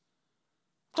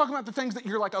 I'm talking about the things that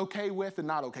you're okay with and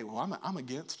not okay with. Well, I'm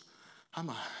against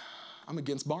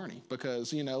Barney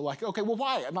because, okay, well,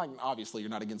 why? I'm obviously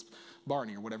you're not against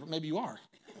Barney or whatever. Maybe you are.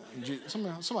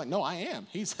 Someone no, I am.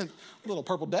 He's a little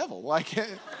purple devil.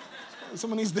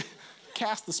 Someone needs to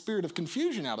cast the spirit of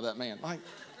confusion out of that man.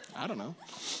 I don't know.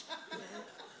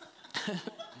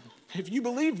 If you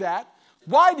believe that,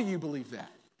 Why do you believe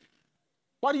that?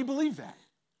 Why do you believe that?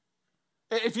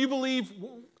 If you believe,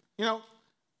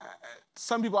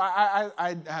 some people,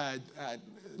 I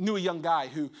knew a young guy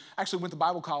who actually went to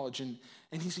Bible college, and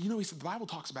he said, the Bible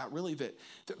talks about really that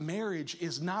marriage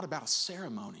is not about a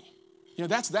ceremony.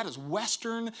 That is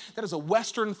Western. That is a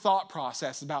Western thought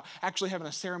process about actually having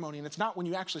a ceremony. And it's not when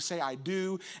you actually say, I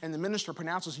do, and the minister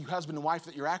pronounces you husband and wife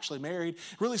that you're actually married.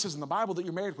 It really says in the Bible that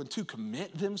you're married when two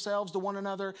commit themselves to one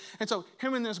another. And so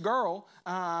him and this girl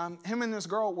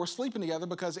were sleeping together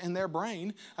because in their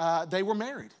brain, they were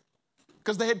married.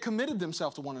 Because they had committed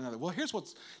themselves to one another. Well, here's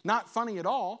what's not funny at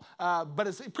all, but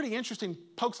it's pretty interesting,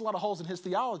 pokes a lot of holes in his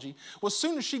theology. Well, as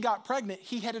soon as she got pregnant,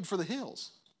 he headed for the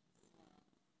hills.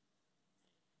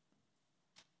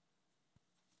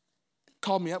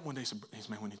 Called me up one day and said,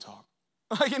 man, we need to talk.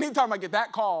 Like anytime I get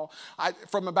that call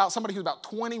from about somebody who's about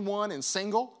 21 and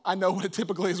single, I know what it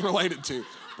typically is related to.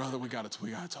 Brother, we got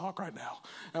to talk right now.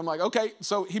 And I'm like, okay.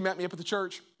 So he met me up at the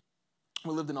church.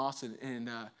 We lived in Austin, and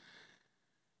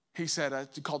he said,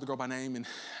 he called the girl by name, and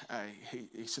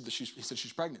he said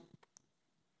she's pregnant.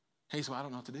 He said, well, I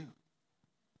don't know what to do.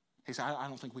 He said, I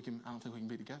don't think we can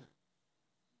be together.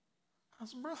 I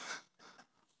said, bro,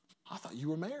 I thought you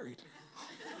were married.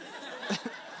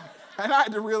 And I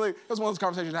had to it was one of those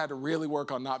conversations I had to really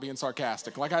work on not being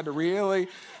sarcastic. Like I had to really,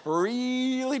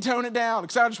 really tone it down.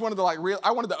 Because I just wanted to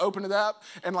I wanted to open it up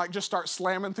and just start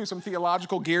slamming through some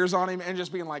theological gears on him and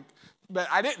just being like, but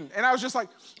I didn't. And I was just like,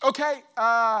 okay,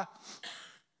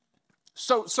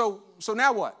 so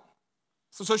now what?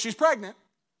 So she's pregnant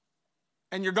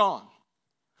and you're gone.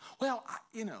 Well, I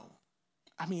don't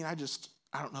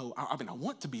know. I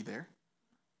want to be there.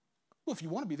 Well, if you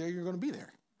want to be there, you're going to be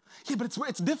there. Yeah, but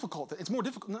it's difficult. It's more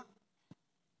difficult.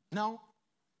 No,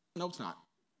 it's not.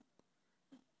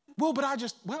 Well,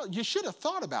 you should have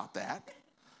thought about that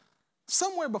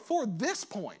somewhere before this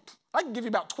point. I can give you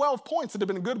about 12 points that have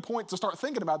been a good point to start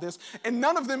thinking about this, and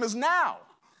none of them is now.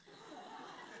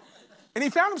 And he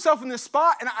found himself in this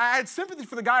spot, and I had sympathy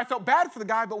for the guy. I felt bad for the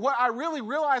guy, but what I really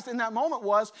realized in that moment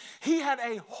was he had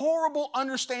a horrible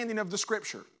understanding of the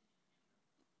Scripture.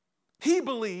 He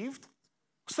believed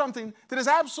something that is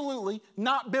absolutely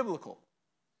not biblical.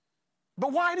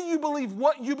 But why do you believe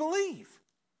what you believe?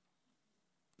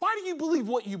 Why do you believe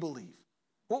what you believe?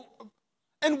 Well,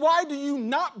 and why do you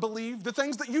not believe the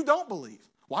things that you don't believe?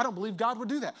 Well, I don't believe God would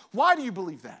do that. Why do you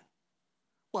believe that?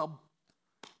 Well,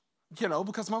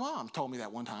 because my mom told me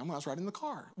that one time when I was riding in the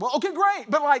car. Well, okay, great.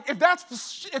 But if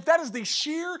that is the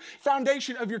sheer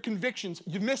foundation of your convictions,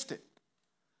 you missed it.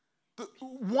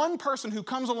 One person who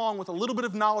comes along with a little bit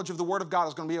of knowledge of the Word of God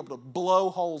is going to be able to blow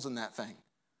holes in that thing.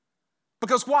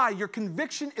 Because why? Your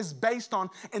conviction is based on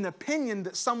an opinion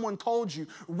that someone told you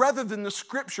rather than the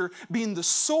Scripture being the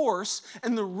source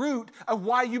and the root of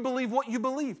why you believe what you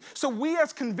believe. So we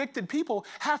as convicted people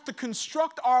have to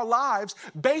construct our lives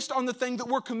based on the thing that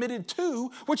we're committed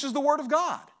to, which is the Word of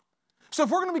God. So if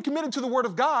we're going to be committed to the Word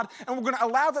of God and we're going to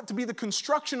allow that to be the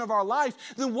construction of our life,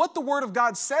 then what the Word of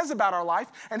God says about our life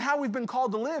and how we've been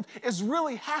called to live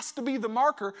has to be the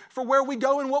marker for where we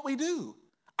go and what we do.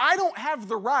 I don't have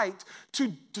the right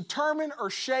to determine or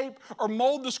shape or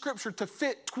mold the Scripture to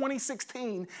fit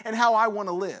 2016 and how I want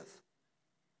to live.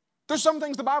 There's some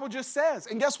things the Bible just says.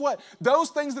 And guess what?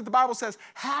 Those things that the Bible says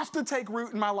have to take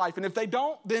root in my life. And if they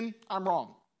don't, then I'm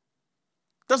wrong.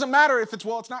 Doesn't matter if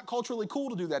it's not culturally cool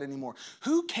to do that anymore.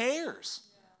 Who cares?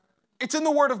 It's in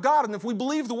the Word of God, and if we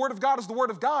believe the Word of God is the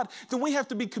Word of God, then we have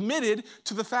to be committed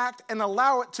to the fact and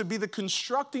allow it to be the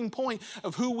constructing point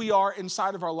of who we are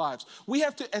inside of our lives. We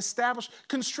have to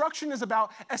construction is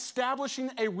about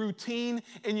establishing a routine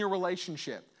in your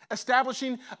relationship.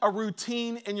 Establishing a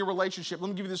routine in your relationship. Let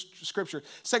me give you this scripture.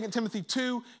 2 Timothy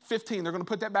 2:15. They're going to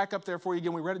put that back up there for you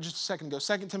again. We read it just a second ago.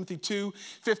 2 Timothy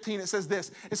 2:15. It says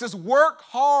this. It says, work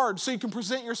hard so you can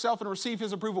present yourself and receive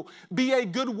His approval. Be a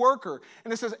good worker.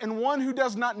 And it says, and one who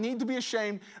does not need to be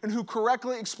ashamed and who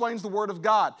correctly explains the Word of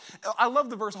God. I love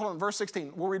the verse. Hold on, verse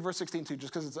 16. We'll read verse 16 too,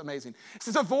 just because it's amazing. It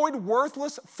says, avoid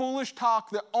worthless, foolish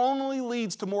talk that only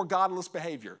leads to more godless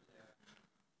behavior.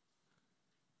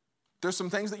 There's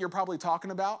some things that you're probably talking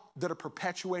about that are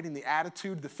perpetuating the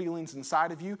attitude, the feelings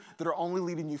inside of you that are only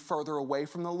leading you further away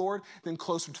from the Lord than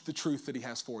closer to the truth that He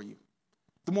has for you.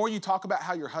 The more you talk about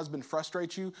how your husband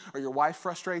frustrates you or your wife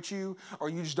frustrates you or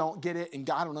you just don't get it and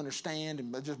God don't understand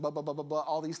and just blah, blah, blah, blah, blah,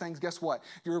 all these things, guess what?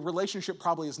 Your relationship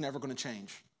probably is never going to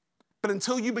change. But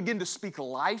until you begin to speak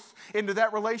life into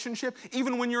that relationship,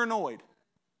 even when you're annoyed,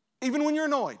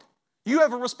 You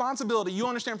have a responsibility. You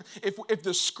understand, if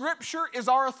the Scripture is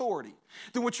our authority,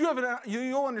 then what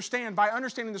you'll understand by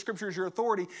understanding the Scripture as your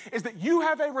authority is that you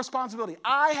have a responsibility.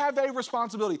 I have a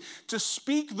responsibility to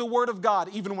speak the Word of God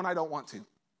even when I don't want to.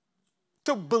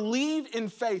 To believe in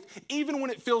faith even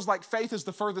when it feels like faith is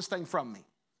the furthest thing from me.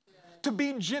 To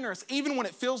be generous even when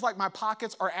it feels like my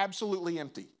pockets are absolutely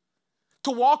empty.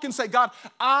 To walk and say, God,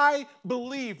 I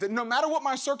believe that no matter what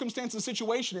my circumstance and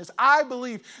situation is, I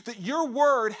believe that your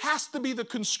word has to be the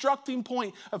constructing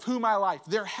point of who my life.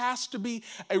 There has to be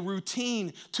a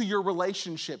routine to your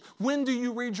relationship. When do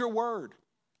you read your word?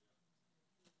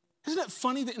 Isn't it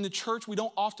funny that in the church we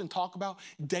don't often talk about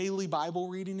daily Bible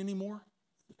reading anymore?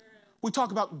 We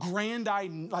talk about grand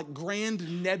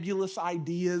nebulous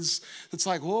ideas. It's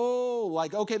like, whoa,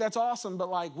 like, okay, that's awesome, but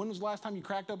like, when was the last time you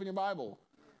cracked open your Bible?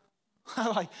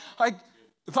 like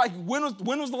when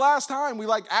was the last time we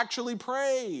like actually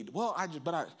prayed? Well,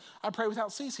 I pray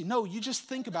without ceasing. No, you just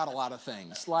think about a lot of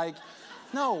things. Like,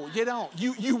 no, you don't.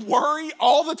 You worry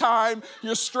all the time.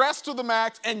 You're stressed to the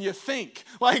max, and you think.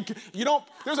 Like, you don't.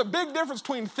 There's a big difference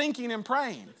between thinking and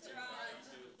praying.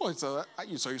 Well, so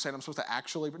you're saying I'm supposed to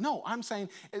actually? No, I'm saying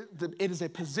it is a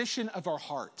position of our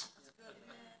heart.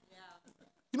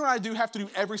 You know what I do have to do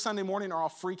every Sunday morning, or I'll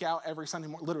freak out every Sunday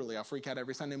morning. Literally, I'll freak out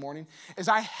every Sunday morning, is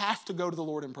I have to go to the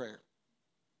Lord in prayer.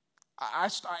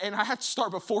 And I have to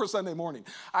start before Sunday morning.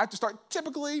 I have to start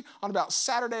typically on about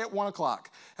Saturday at 1 o'clock.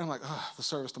 And I'm like, the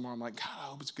service tomorrow. I'm like, God, I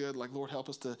hope it's good. Like, Lord, help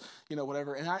us to,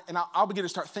 whatever. And I'll begin to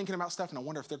start thinking about stuff, and I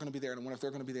wonder if they're going to be there, and I wonder if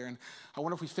they're going to be there, and I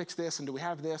wonder if we fix this, and do we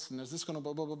have this, and is this going to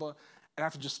blah, blah, blah, blah. And I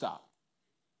have to just stop.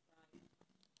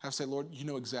 I have to say, Lord, you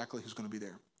know exactly who's going to be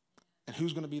there. And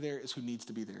who's going to be there is who needs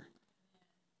to be there.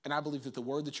 And I believe that the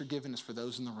word that you're given is for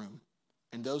those in the room.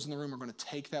 And those in the room are going to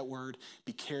take that word,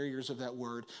 be carriers of that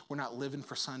word. We're not living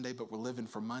for Sunday, but we're living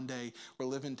for Monday. We're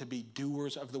living to be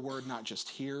doers of the word, not just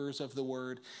hearers of the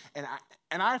word. And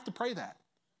I have to pray that.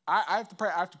 I have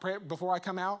to pray it before I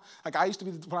come out. Like, I used to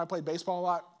be, when I played baseball a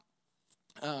lot,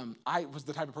 I was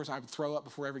the type of person I would throw up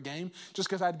before every game just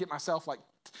because I'd get myself like,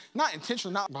 not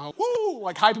intentionally, not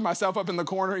like hyping myself up in the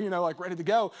corner, like ready to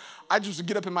go. I just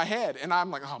get up in my head and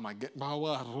I'm like, oh my God,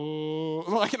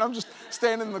 like, and I'm just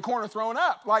standing in the corner throwing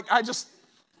up. Like, I just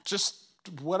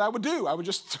what I would do. I would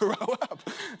just throw up.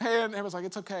 And it was like,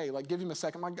 it's okay. Like, give him a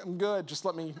second. I'm good. Just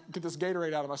let me get this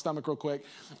Gatorade out of my stomach real quick.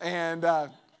 And it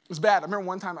was bad. I remember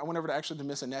one time I went over to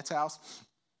Miss Annette's house.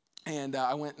 And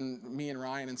I went, and me and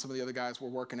Ryan and some of the other guys were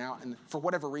working out. And for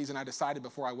whatever reason, I decided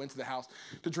before I went to the house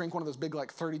to drink one of those big,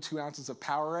 like 32 ounces of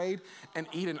Powerade and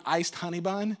eat an iced honey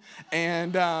bun.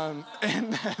 And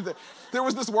there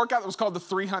was this workout that was called the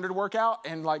 300 workout.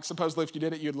 And like, supposedly if you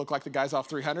did it, you'd look like the guys off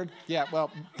 300. Yeah,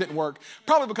 well, didn't work.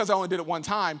 Probably because I only did it one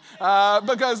time.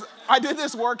 Because I did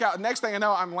this workout. And next thing I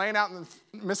know, I'm laying out in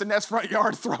Miss Annette's front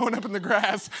yard throwing up in the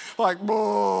grass. Like,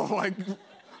 whoa, like...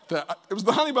 It was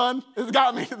the honey bun. It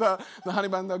got me. The honey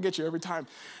bun, they'll get you every time.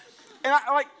 And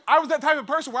I was that type of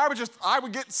person where I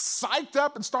would get psyched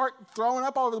up and start throwing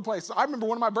up all over the place. So I remember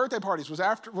one of my birthday parties was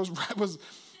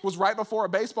right before a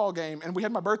baseball game, and we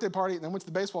had my birthday party and then went to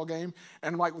the baseball game,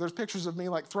 and like there's pictures of me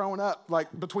like throwing up like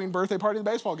between birthday party and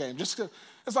baseball game. Just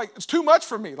it's like it's too much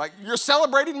for me. Like, you're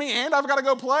celebrating me and I've got to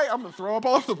go play. I'm gonna throw up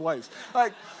all over the place.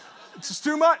 Like, it's just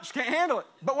too much. Can't handle it.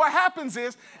 But what happens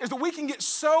is that we can get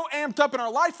so amped up in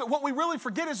our life that what we really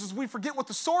forget is we forget what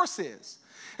the source is.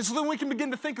 And so then we can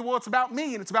begin to think, well, it's about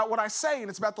me, and it's about what I say, and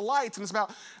it's about the lights, and it's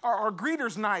about our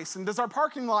greeters nice, and does our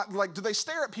parking lot, like, do they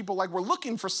stare at people like we're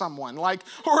looking for someone, like,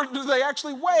 or do they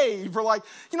actually wave, or like,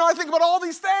 I think about all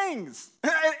these things.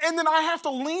 And then I have to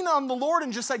lean on the Lord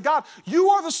and just say, God, you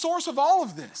are the source of all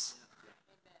of this.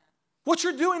 What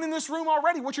you're doing in this room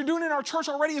already, what you're doing in our church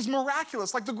already is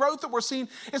miraculous. Like, the growth that we're seeing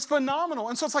is phenomenal.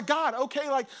 And so it's like, God, okay,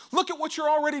 like, look at what you're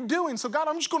already doing. So God,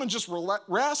 I'm just going to just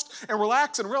rest and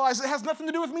relax and realize it has nothing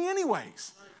to do with me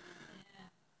anyways.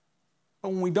 But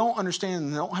when we don't understand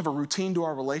and don't have a routine to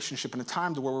our relationship and a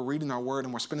time to where we're reading our word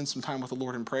and we're spending some time with the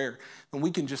Lord in prayer, then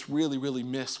we can just really, really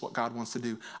miss what God wants to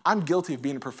do. I'm guilty of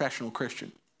being a professional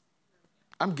Christian.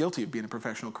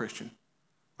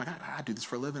 Like, I do this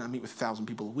for a living. I meet with 1,000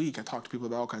 people a week. I talk to people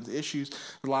about all kinds of issues.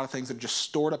 There's a lot of things that are just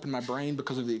stored up in my brain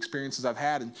because of the experiences I've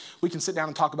had. And we can sit down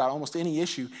and talk about almost any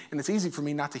issue. And it's easy for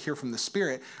me not to hear from the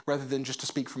Spirit rather than just to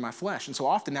speak from my flesh. And so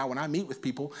often now when I meet with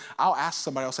people, I'll ask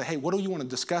somebody, I'll say, hey, what do you want to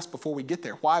discuss before we get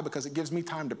there? Why? Because it gives me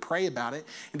time to pray about it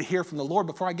and to hear from the Lord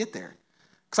before I get there.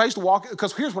 Because I used to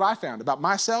because here's what I found about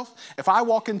myself. If I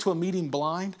walk into a meeting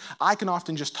blind, I can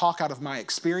often just talk out of my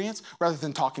experience rather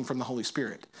than talking from the Holy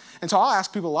Spirit. And so I'll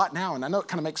ask people a lot now, and I know it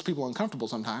kind of makes people uncomfortable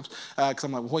sometimes, because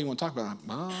I'm like, well, what do you want to talk about?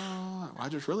 I'm like, I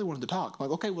just really wanted to talk. I'm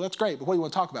like, okay, well, that's great, but what do you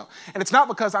want to talk about? And it's not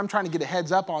because I'm trying to get a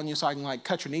heads up on you so I can like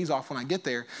cut your knees off when I get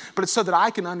there, but it's so that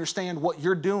I can understand what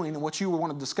you're doing and what you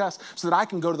want to discuss so that I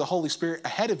can go to the Holy Spirit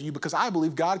ahead of you, because I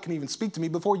believe God can even speak to me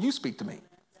before you speak to me.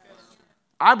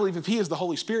 I believe if he is the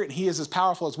Holy Spirit and he is as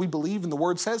powerful as we believe and the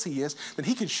word says he is, then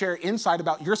he can share insight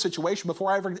about your situation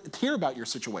before I ever hear about your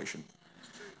situation.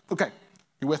 Okay,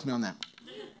 you're with me on that.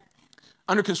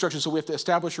 Under construction, so we have to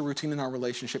establish a routine in our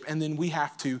relationship, and then we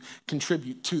have to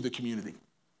contribute to the community.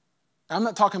 I'm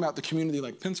not talking about the community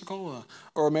like Pensacola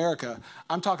or America.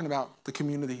 I'm talking about the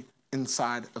community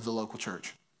inside of the local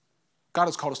church. God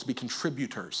has called us to be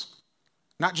contributors,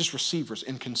 not just receivers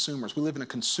and consumers. We live in a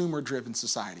consumer-driven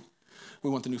society. We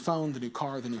want the new phone, the new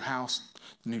car, the new house,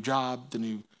 the new job, the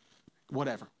new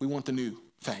whatever. We want the new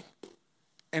thing.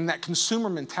 And that consumer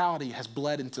mentality has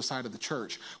bled into the side of the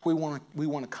church. We want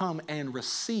to come and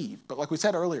receive. But like we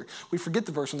said earlier, we forget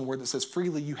the verse in the word that says,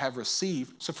 freely you have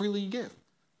received, so freely you give.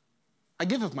 I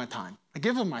give of my time. I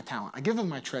give of my talent. I give of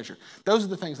my treasure. Those are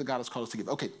the things that God has called us to give.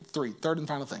 Okay, third and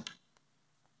final thing.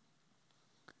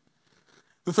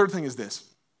 The third thing is this.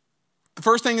 The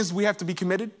first thing is we have to be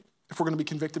committed if we're going to be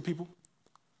convicted people.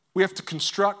 We have to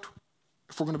construct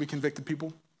if we're going to be convicted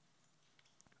people.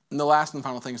 And the last and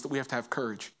final thing is that we have to have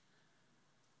courage.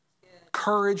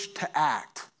 Courage to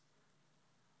act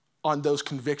on those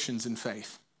convictions in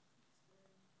faith.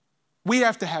 We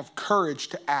have to have courage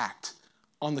to act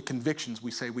on the convictions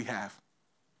we say we have.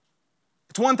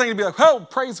 It's one thing to be like, oh,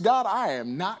 praise God, I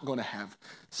am not going to have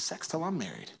sex till I'm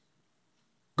married.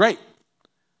 Great.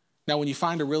 Now, when you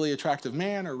find a really attractive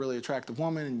man or a really attractive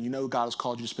woman and you know God has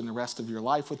called you to spend the rest of your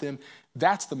life with them,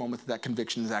 that's the moment that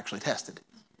conviction is actually tested.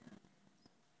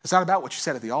 It's not about what you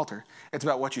said at the altar. It's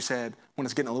about what you said when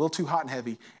it's getting a little too hot and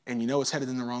heavy and you know it's headed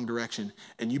in the wrong direction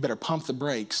and you better pump the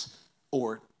brakes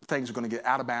or things are going to get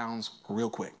out of bounds real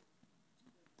quick.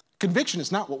 Conviction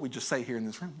is not what we just say here in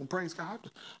this room. Well, praise God,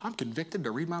 I'm convicted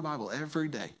to read my Bible every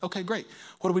day. Okay, great.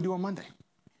 What do we do on Monday?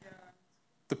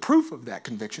 The proof of that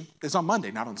conviction is on Monday,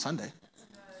 not on Sunday.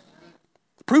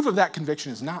 The proof of that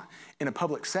conviction is not in a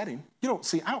public setting. You don't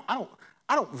see, I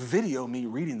don't video me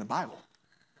reading the Bible.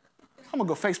 I'm going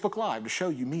to go Facebook Live to show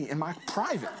you me in my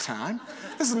private time.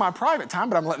 This is my private time,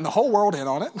 but I'm letting the whole world in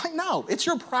on it. Like, no, it's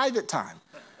your private time.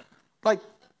 Like,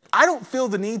 I don't feel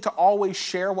the need to always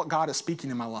share what God is speaking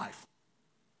in my life.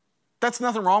 That's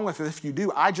nothing wrong with it if you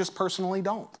do. I just personally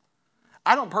don't.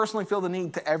 I don't personally feel the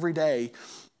need to every day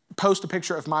post a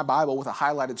picture of my Bible with a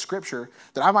highlighted scripture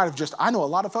that I might have just, I know a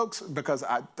lot of folks, because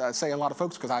I say a lot of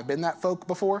folks because I've been that folk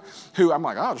before, who I'm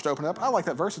like, oh, I'll just open it up. I like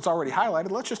that verse. It's already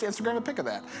highlighted. Let's just Instagram a pic of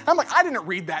that. I'm like, I didn't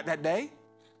read that day.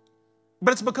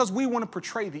 But it's because we want to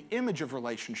portray the image of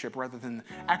relationship rather than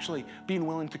actually being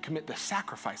willing to commit the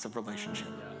sacrifice of relationship.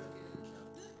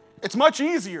 It's much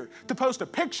easier to post a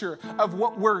picture of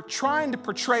what we're trying to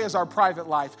portray as our private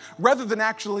life rather than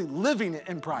actually living it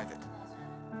in private.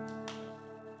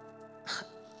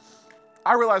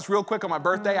 I realized real quick on my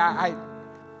birthday,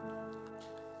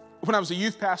 when I was a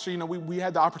youth pastor, we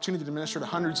had the opportunity to minister to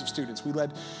hundreds of students. We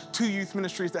led 2 youth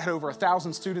ministries that had over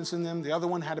 1,000 students in them. The other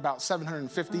one had about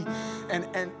 750.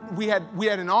 And we had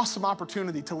an awesome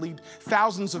opportunity to lead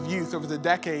thousands of youth over the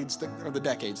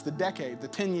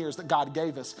 10 years that God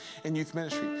gave us in youth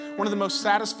ministry. One of the most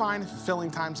satisfying and fulfilling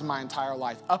times in my entire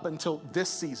life up until this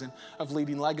season of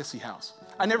leading Legacy House.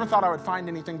 I never thought I would find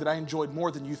anything that I enjoyed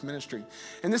more than youth ministry.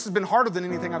 And this has been harder than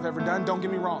anything I've ever done. Don't get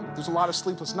me wrong. There's a lot of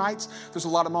sleepless nights. There's a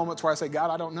lot of moments where I say,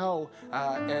 God, I don't know.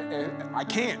 I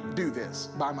can't do this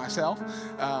by myself.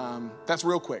 That's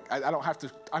real quick. I don't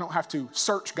have to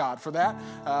search God for that.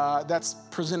 That's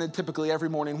presented typically every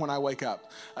morning when I wake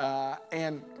up.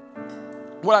 And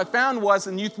what I found was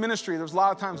in youth ministry, there was a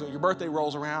lot of times when your birthday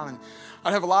rolls around and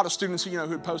I'd have a lot of students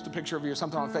who'd post a picture of you or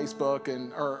something on Facebook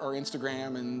or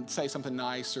Instagram and say something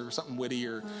nice or something witty,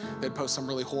 or they'd post some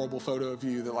really horrible photo of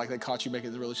you that they caught you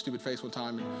making a really stupid face one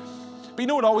time. But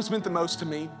what always meant the most to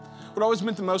me? What always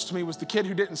meant the most to me was the kid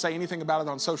who didn't say anything about it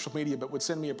on social media but would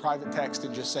send me a private text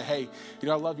and just say, hey,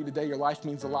 I love you today. Your life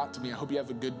means a lot to me. I hope you have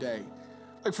a good day.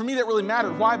 For me, that really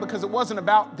mattered. Why? Because it wasn't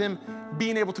about them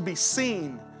being able to be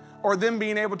seen or them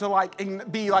being able to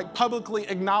publicly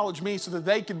acknowledge me so that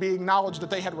they could be acknowledged that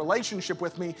they had a relationship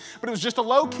with me. But it was just a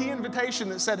low-key invitation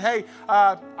that said, hey,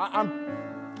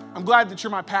 I'm glad that you're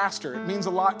my pastor. It means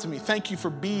a lot to me. Thank you for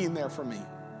being there for me.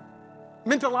 It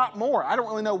meant a lot more. I don't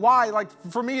really know why.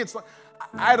 For me,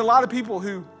 I had a lot of people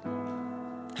who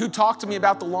who talked to me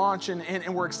about the launch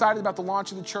and were excited about the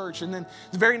launch of the church. And then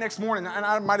the very next morning, and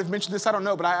I might have mentioned this, I don't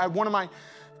know, but I one of my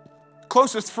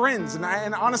closest friends, and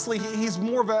honestly, he's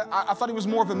more of I thought he was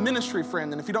more of a ministry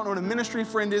friend. And if you don't know what a ministry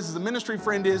friend is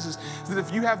that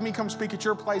if you have me come speak at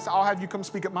your place, I'll have you come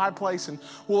speak at my place, and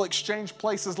we'll exchange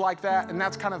places like that. And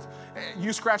that's kind of,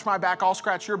 you scratch my back, I'll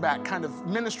scratch your back kind of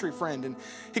ministry friend. And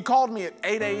he called me at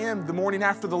 8 a.m. the morning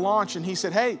after the launch, and he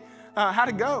said, hey, how'd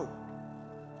it go?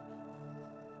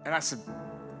 And I said,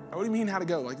 what do you mean how'd it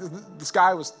go? Like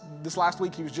this last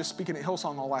week, he was just speaking at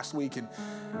Hillsong all last week. And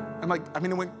I'm like,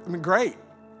 it went great.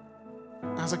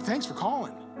 And I was like, thanks for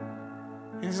calling.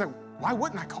 And he's like, why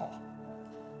wouldn't I call?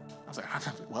 I was like,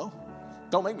 well,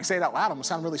 don't make me say it out loud. I'm gonna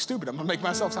sound really stupid. I'm gonna make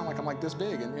myself sound like I'm like this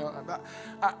big. And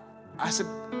I said,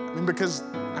 because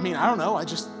I don't know. I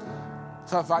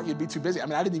thought you'd be too busy.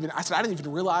 I didn't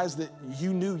even realize that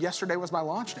you knew yesterday was my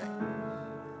launch day.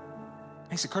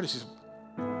 And he said, Curtis,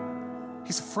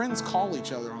 he said, friends call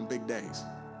each other on big days.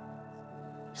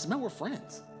 He said, man, we're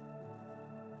friends.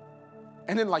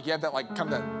 And then you have that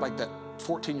that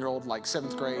 14-year-old,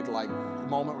 7th grade,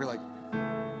 moment where you're like,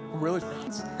 we're really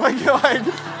friends?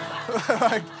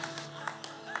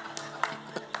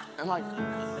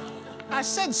 I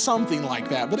said something like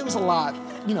that, but it was a lot,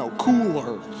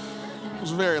 cooler. It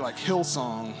was very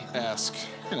Hillsong-esque,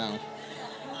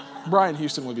 Brian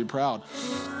Houston would be proud.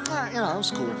 It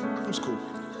was cool. It was cool.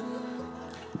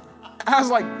 I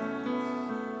was like,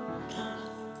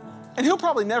 and he'll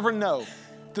probably never know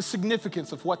the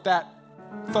significance of what that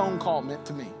phone call meant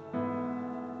to me.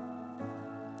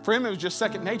 For him, it was just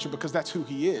second nature because that's who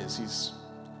he is.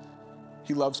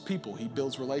 He loves people. He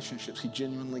builds relationships. He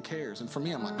genuinely cares. And for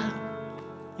me, I'm like, man,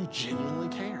 you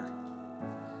genuinely care.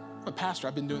 I'm a pastor.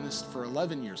 I've been doing this for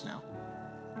 11 years now.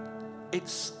 It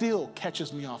still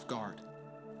catches me off guard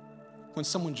when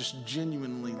someone just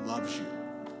genuinely loves you.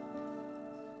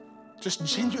 Just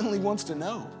genuinely wants to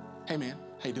know, hey man,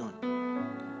 how you doing?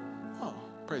 Oh,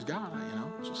 praise God,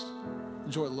 just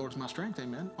joy of the Lord is my strength,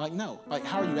 amen. No,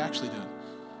 how are you actually doing?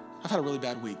 I've had a really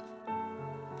bad week.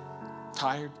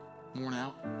 Tired, worn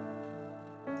out,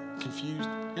 confused.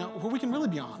 Where we can really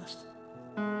be honest.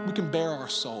 We can bare our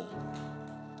soul.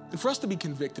 And for us to be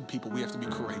convicted people, we have to be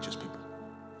courageous people.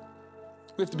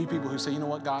 We have to be people who say, you know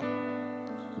what, God,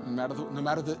 no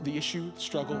matter the issue, the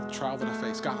struggle, the trial that I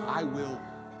face, God, I will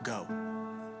go.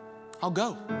 I'll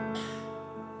go.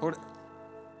 Lord,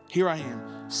 here I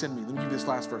am. Send me. Let me give you this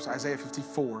last verse. Isaiah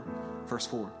 54, verse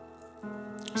 4.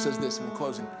 It says this, and we're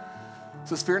closing. It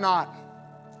says, fear not.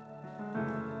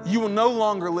 You will no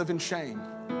longer live in shame.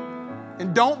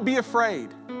 And don't be afraid.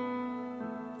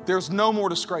 There's no more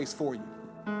disgrace for you.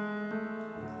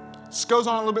 This goes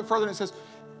on a little bit further and it says,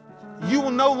 you will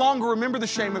no longer remember the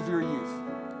shame of your youth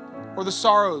or the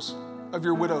sorrows of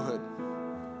your widowhood.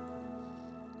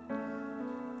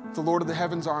 The Lord of the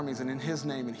heavens armies, and in his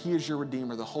name, and he is your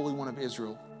Redeemer, the Holy One of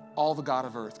Israel, all the God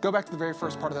of earth. Go back to the very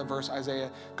first part of that verse, Isaiah.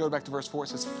 Go back to verse 4. It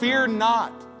says, fear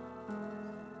not,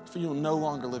 for you will no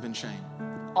longer live in shame.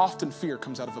 Often fear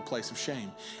comes out of a place of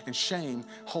shame, and shame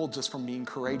holds us from being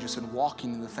courageous and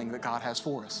walking in the thing that God has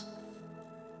for us.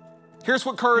 Here's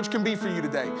what courage can be for you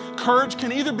today. Courage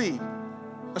can either be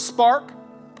a spark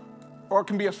or it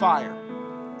can be a fire.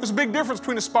 There's a big difference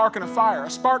between a spark and a fire. A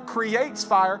spark creates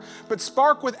fire, but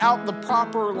spark without the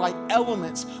proper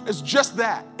elements is just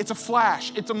that. It's a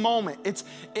flash. It's a moment. It's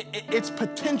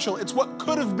potential. It's what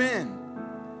could have been.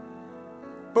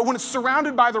 But when it's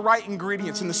surrounded by the right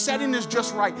ingredients and the setting is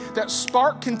just right, that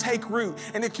spark can take root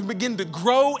and it can begin to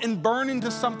grow and burn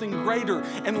into something greater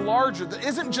and larger that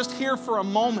isn't just here for a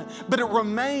moment, but it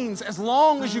remains as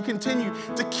long as you continue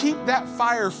to keep that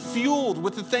fire fueled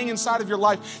with the thing inside of your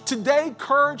life. Today,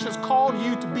 courage has called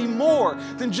you to be more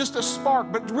than just a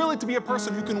spark, but really to be a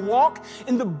person who can walk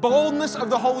in the boldness of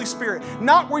the Holy Spirit,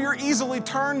 not where you're easily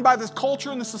turned by this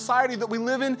culture and the society that we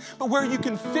live in, but where you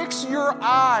can fix your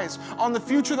eyes on the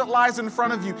future that lies in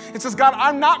front of you. It says, God,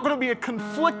 I'm not going to be a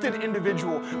conflicted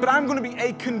individual, but I'm going to be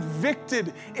a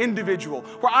convicted individual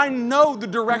where I know the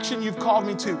direction you've called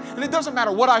me to. And it doesn't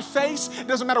matter what I face. It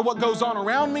doesn't matter what goes on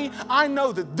around me. I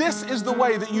know that this is the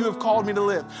way that you have called me to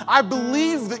live. I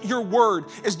believe that your word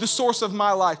is the source of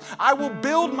my life. I will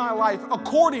build my life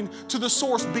according to the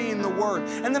source being the word.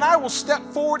 And then I will step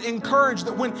forward in courage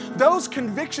that when those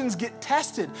convictions get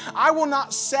tested, I will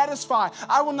not satisfy.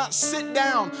 I will not sit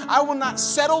down. I will not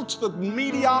settle to the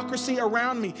mediocrity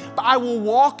around me, but I will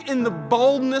walk in the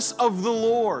boldness of the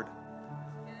Lord.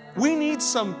 We need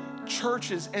some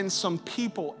churches and some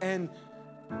people and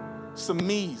some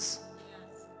me's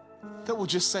that will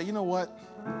just say, you know what?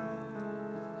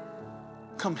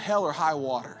 Come hell or high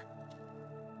water,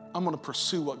 I'm going to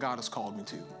pursue what God has called me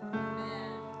to.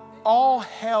 All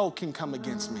hell can come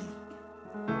against me.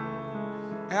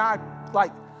 And I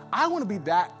want to be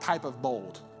that type of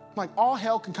bold. Like, all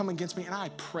hell can come against me, and I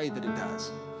pray that it does.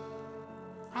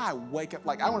 I wake up,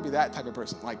 I want to be that type of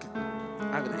person. Like,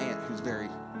 I have an aunt who's very,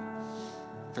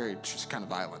 she's kind of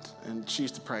violent. And she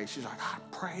used to pray. She's like, I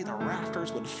pray the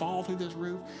rafters would fall through this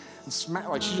roof and smack.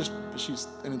 Like, she's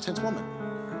an intense woman.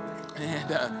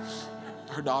 And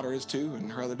her daughter is too,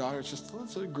 and her other daughter.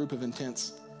 It's a group of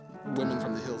intense women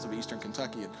from the hills of eastern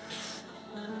Kentucky.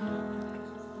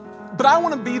 But I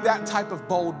want to be that type of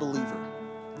bold believer.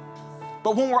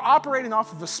 But when we're operating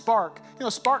off of a spark, a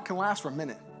spark can last for a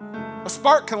minute. A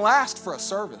spark can last for a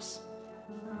service.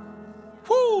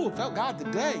 Whoo, felt God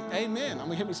today. Amen. I'm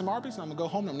going to hit me some Arby's and I'm going to go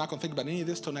home and I'm not going to think about any of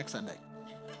this till next Sunday.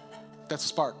 That's a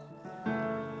spark.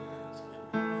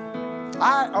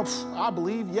 I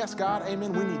believe, yes, God,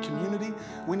 amen. We need community.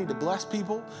 We need to bless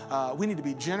people. We need to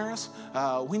be generous.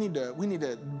 We need to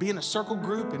be in a circle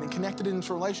group and connected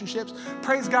into relationships.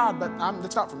 Praise God, but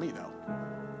that's not for me, though.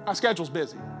 Our schedule's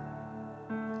busy.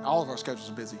 All of our schedules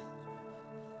are busy.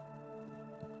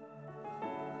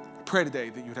 I pray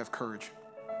today that you'd have courage.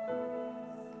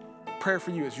 Prayer for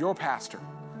you as your pastor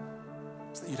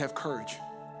is that you'd have courage.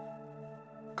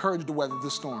 Courage to weather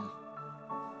the storm.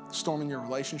 The storm in your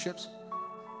relationships,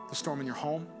 the storm in your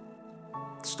home,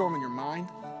 the storm in your mind.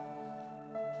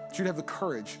 That you'd have the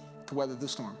courage to weather the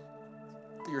storm.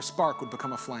 That your spark would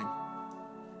become a flame.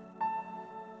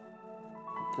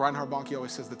 Reinhard Bonnke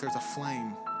always says that there's a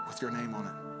flame with your name on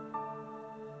it.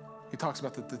 He talks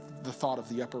about the thought of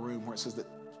the upper room where it says that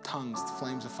tongues, the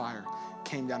flames of fire,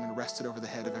 came down and rested over the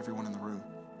head of everyone in the room.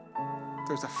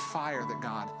 There's a fire that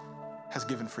God has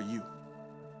given for you.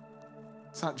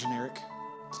 It's not generic.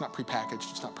 It's not prepackaged.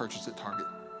 It's not purchased at Target.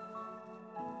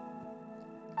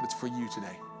 But it's for you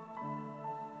today.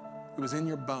 It was in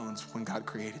your bones when God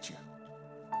created you.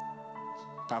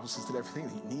 The Bible says that everything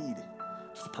that you need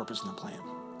is for the purpose and the plan.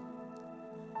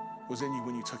 It was in you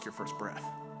when you took your first breath.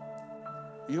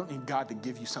 You don't need God to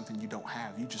give you something you don't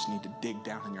have. You just need to dig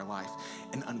down in your life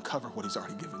and uncover what he's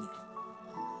already given you.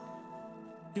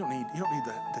 You don't need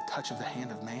the touch of the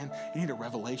hand of man. You need a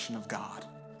revelation of God.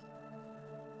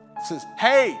 It says,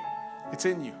 hey, it's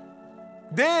in you.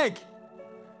 Dig.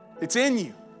 It's in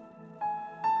you.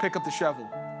 Pick up the shovel.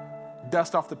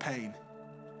 Dust off the pain.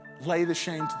 Lay the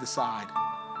shame to the side.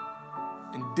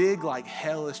 And dig like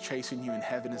hell is chasing you and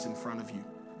heaven is in front of you.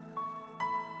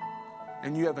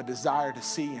 And you have a desire to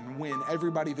see and win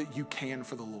everybody that you can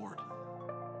for the Lord.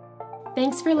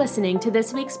 Thanks for listening to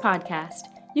this week's podcast.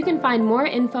 You can find more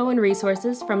info and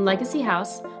resources from Legacy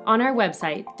House on our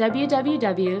website,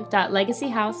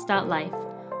 www.legacyhouse.life,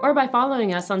 or by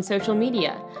following us on social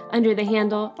media under the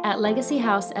handle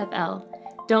 @LegacyHouseFL.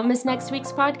 Don't miss next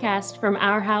week's podcast, From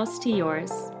Our House to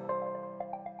Yours.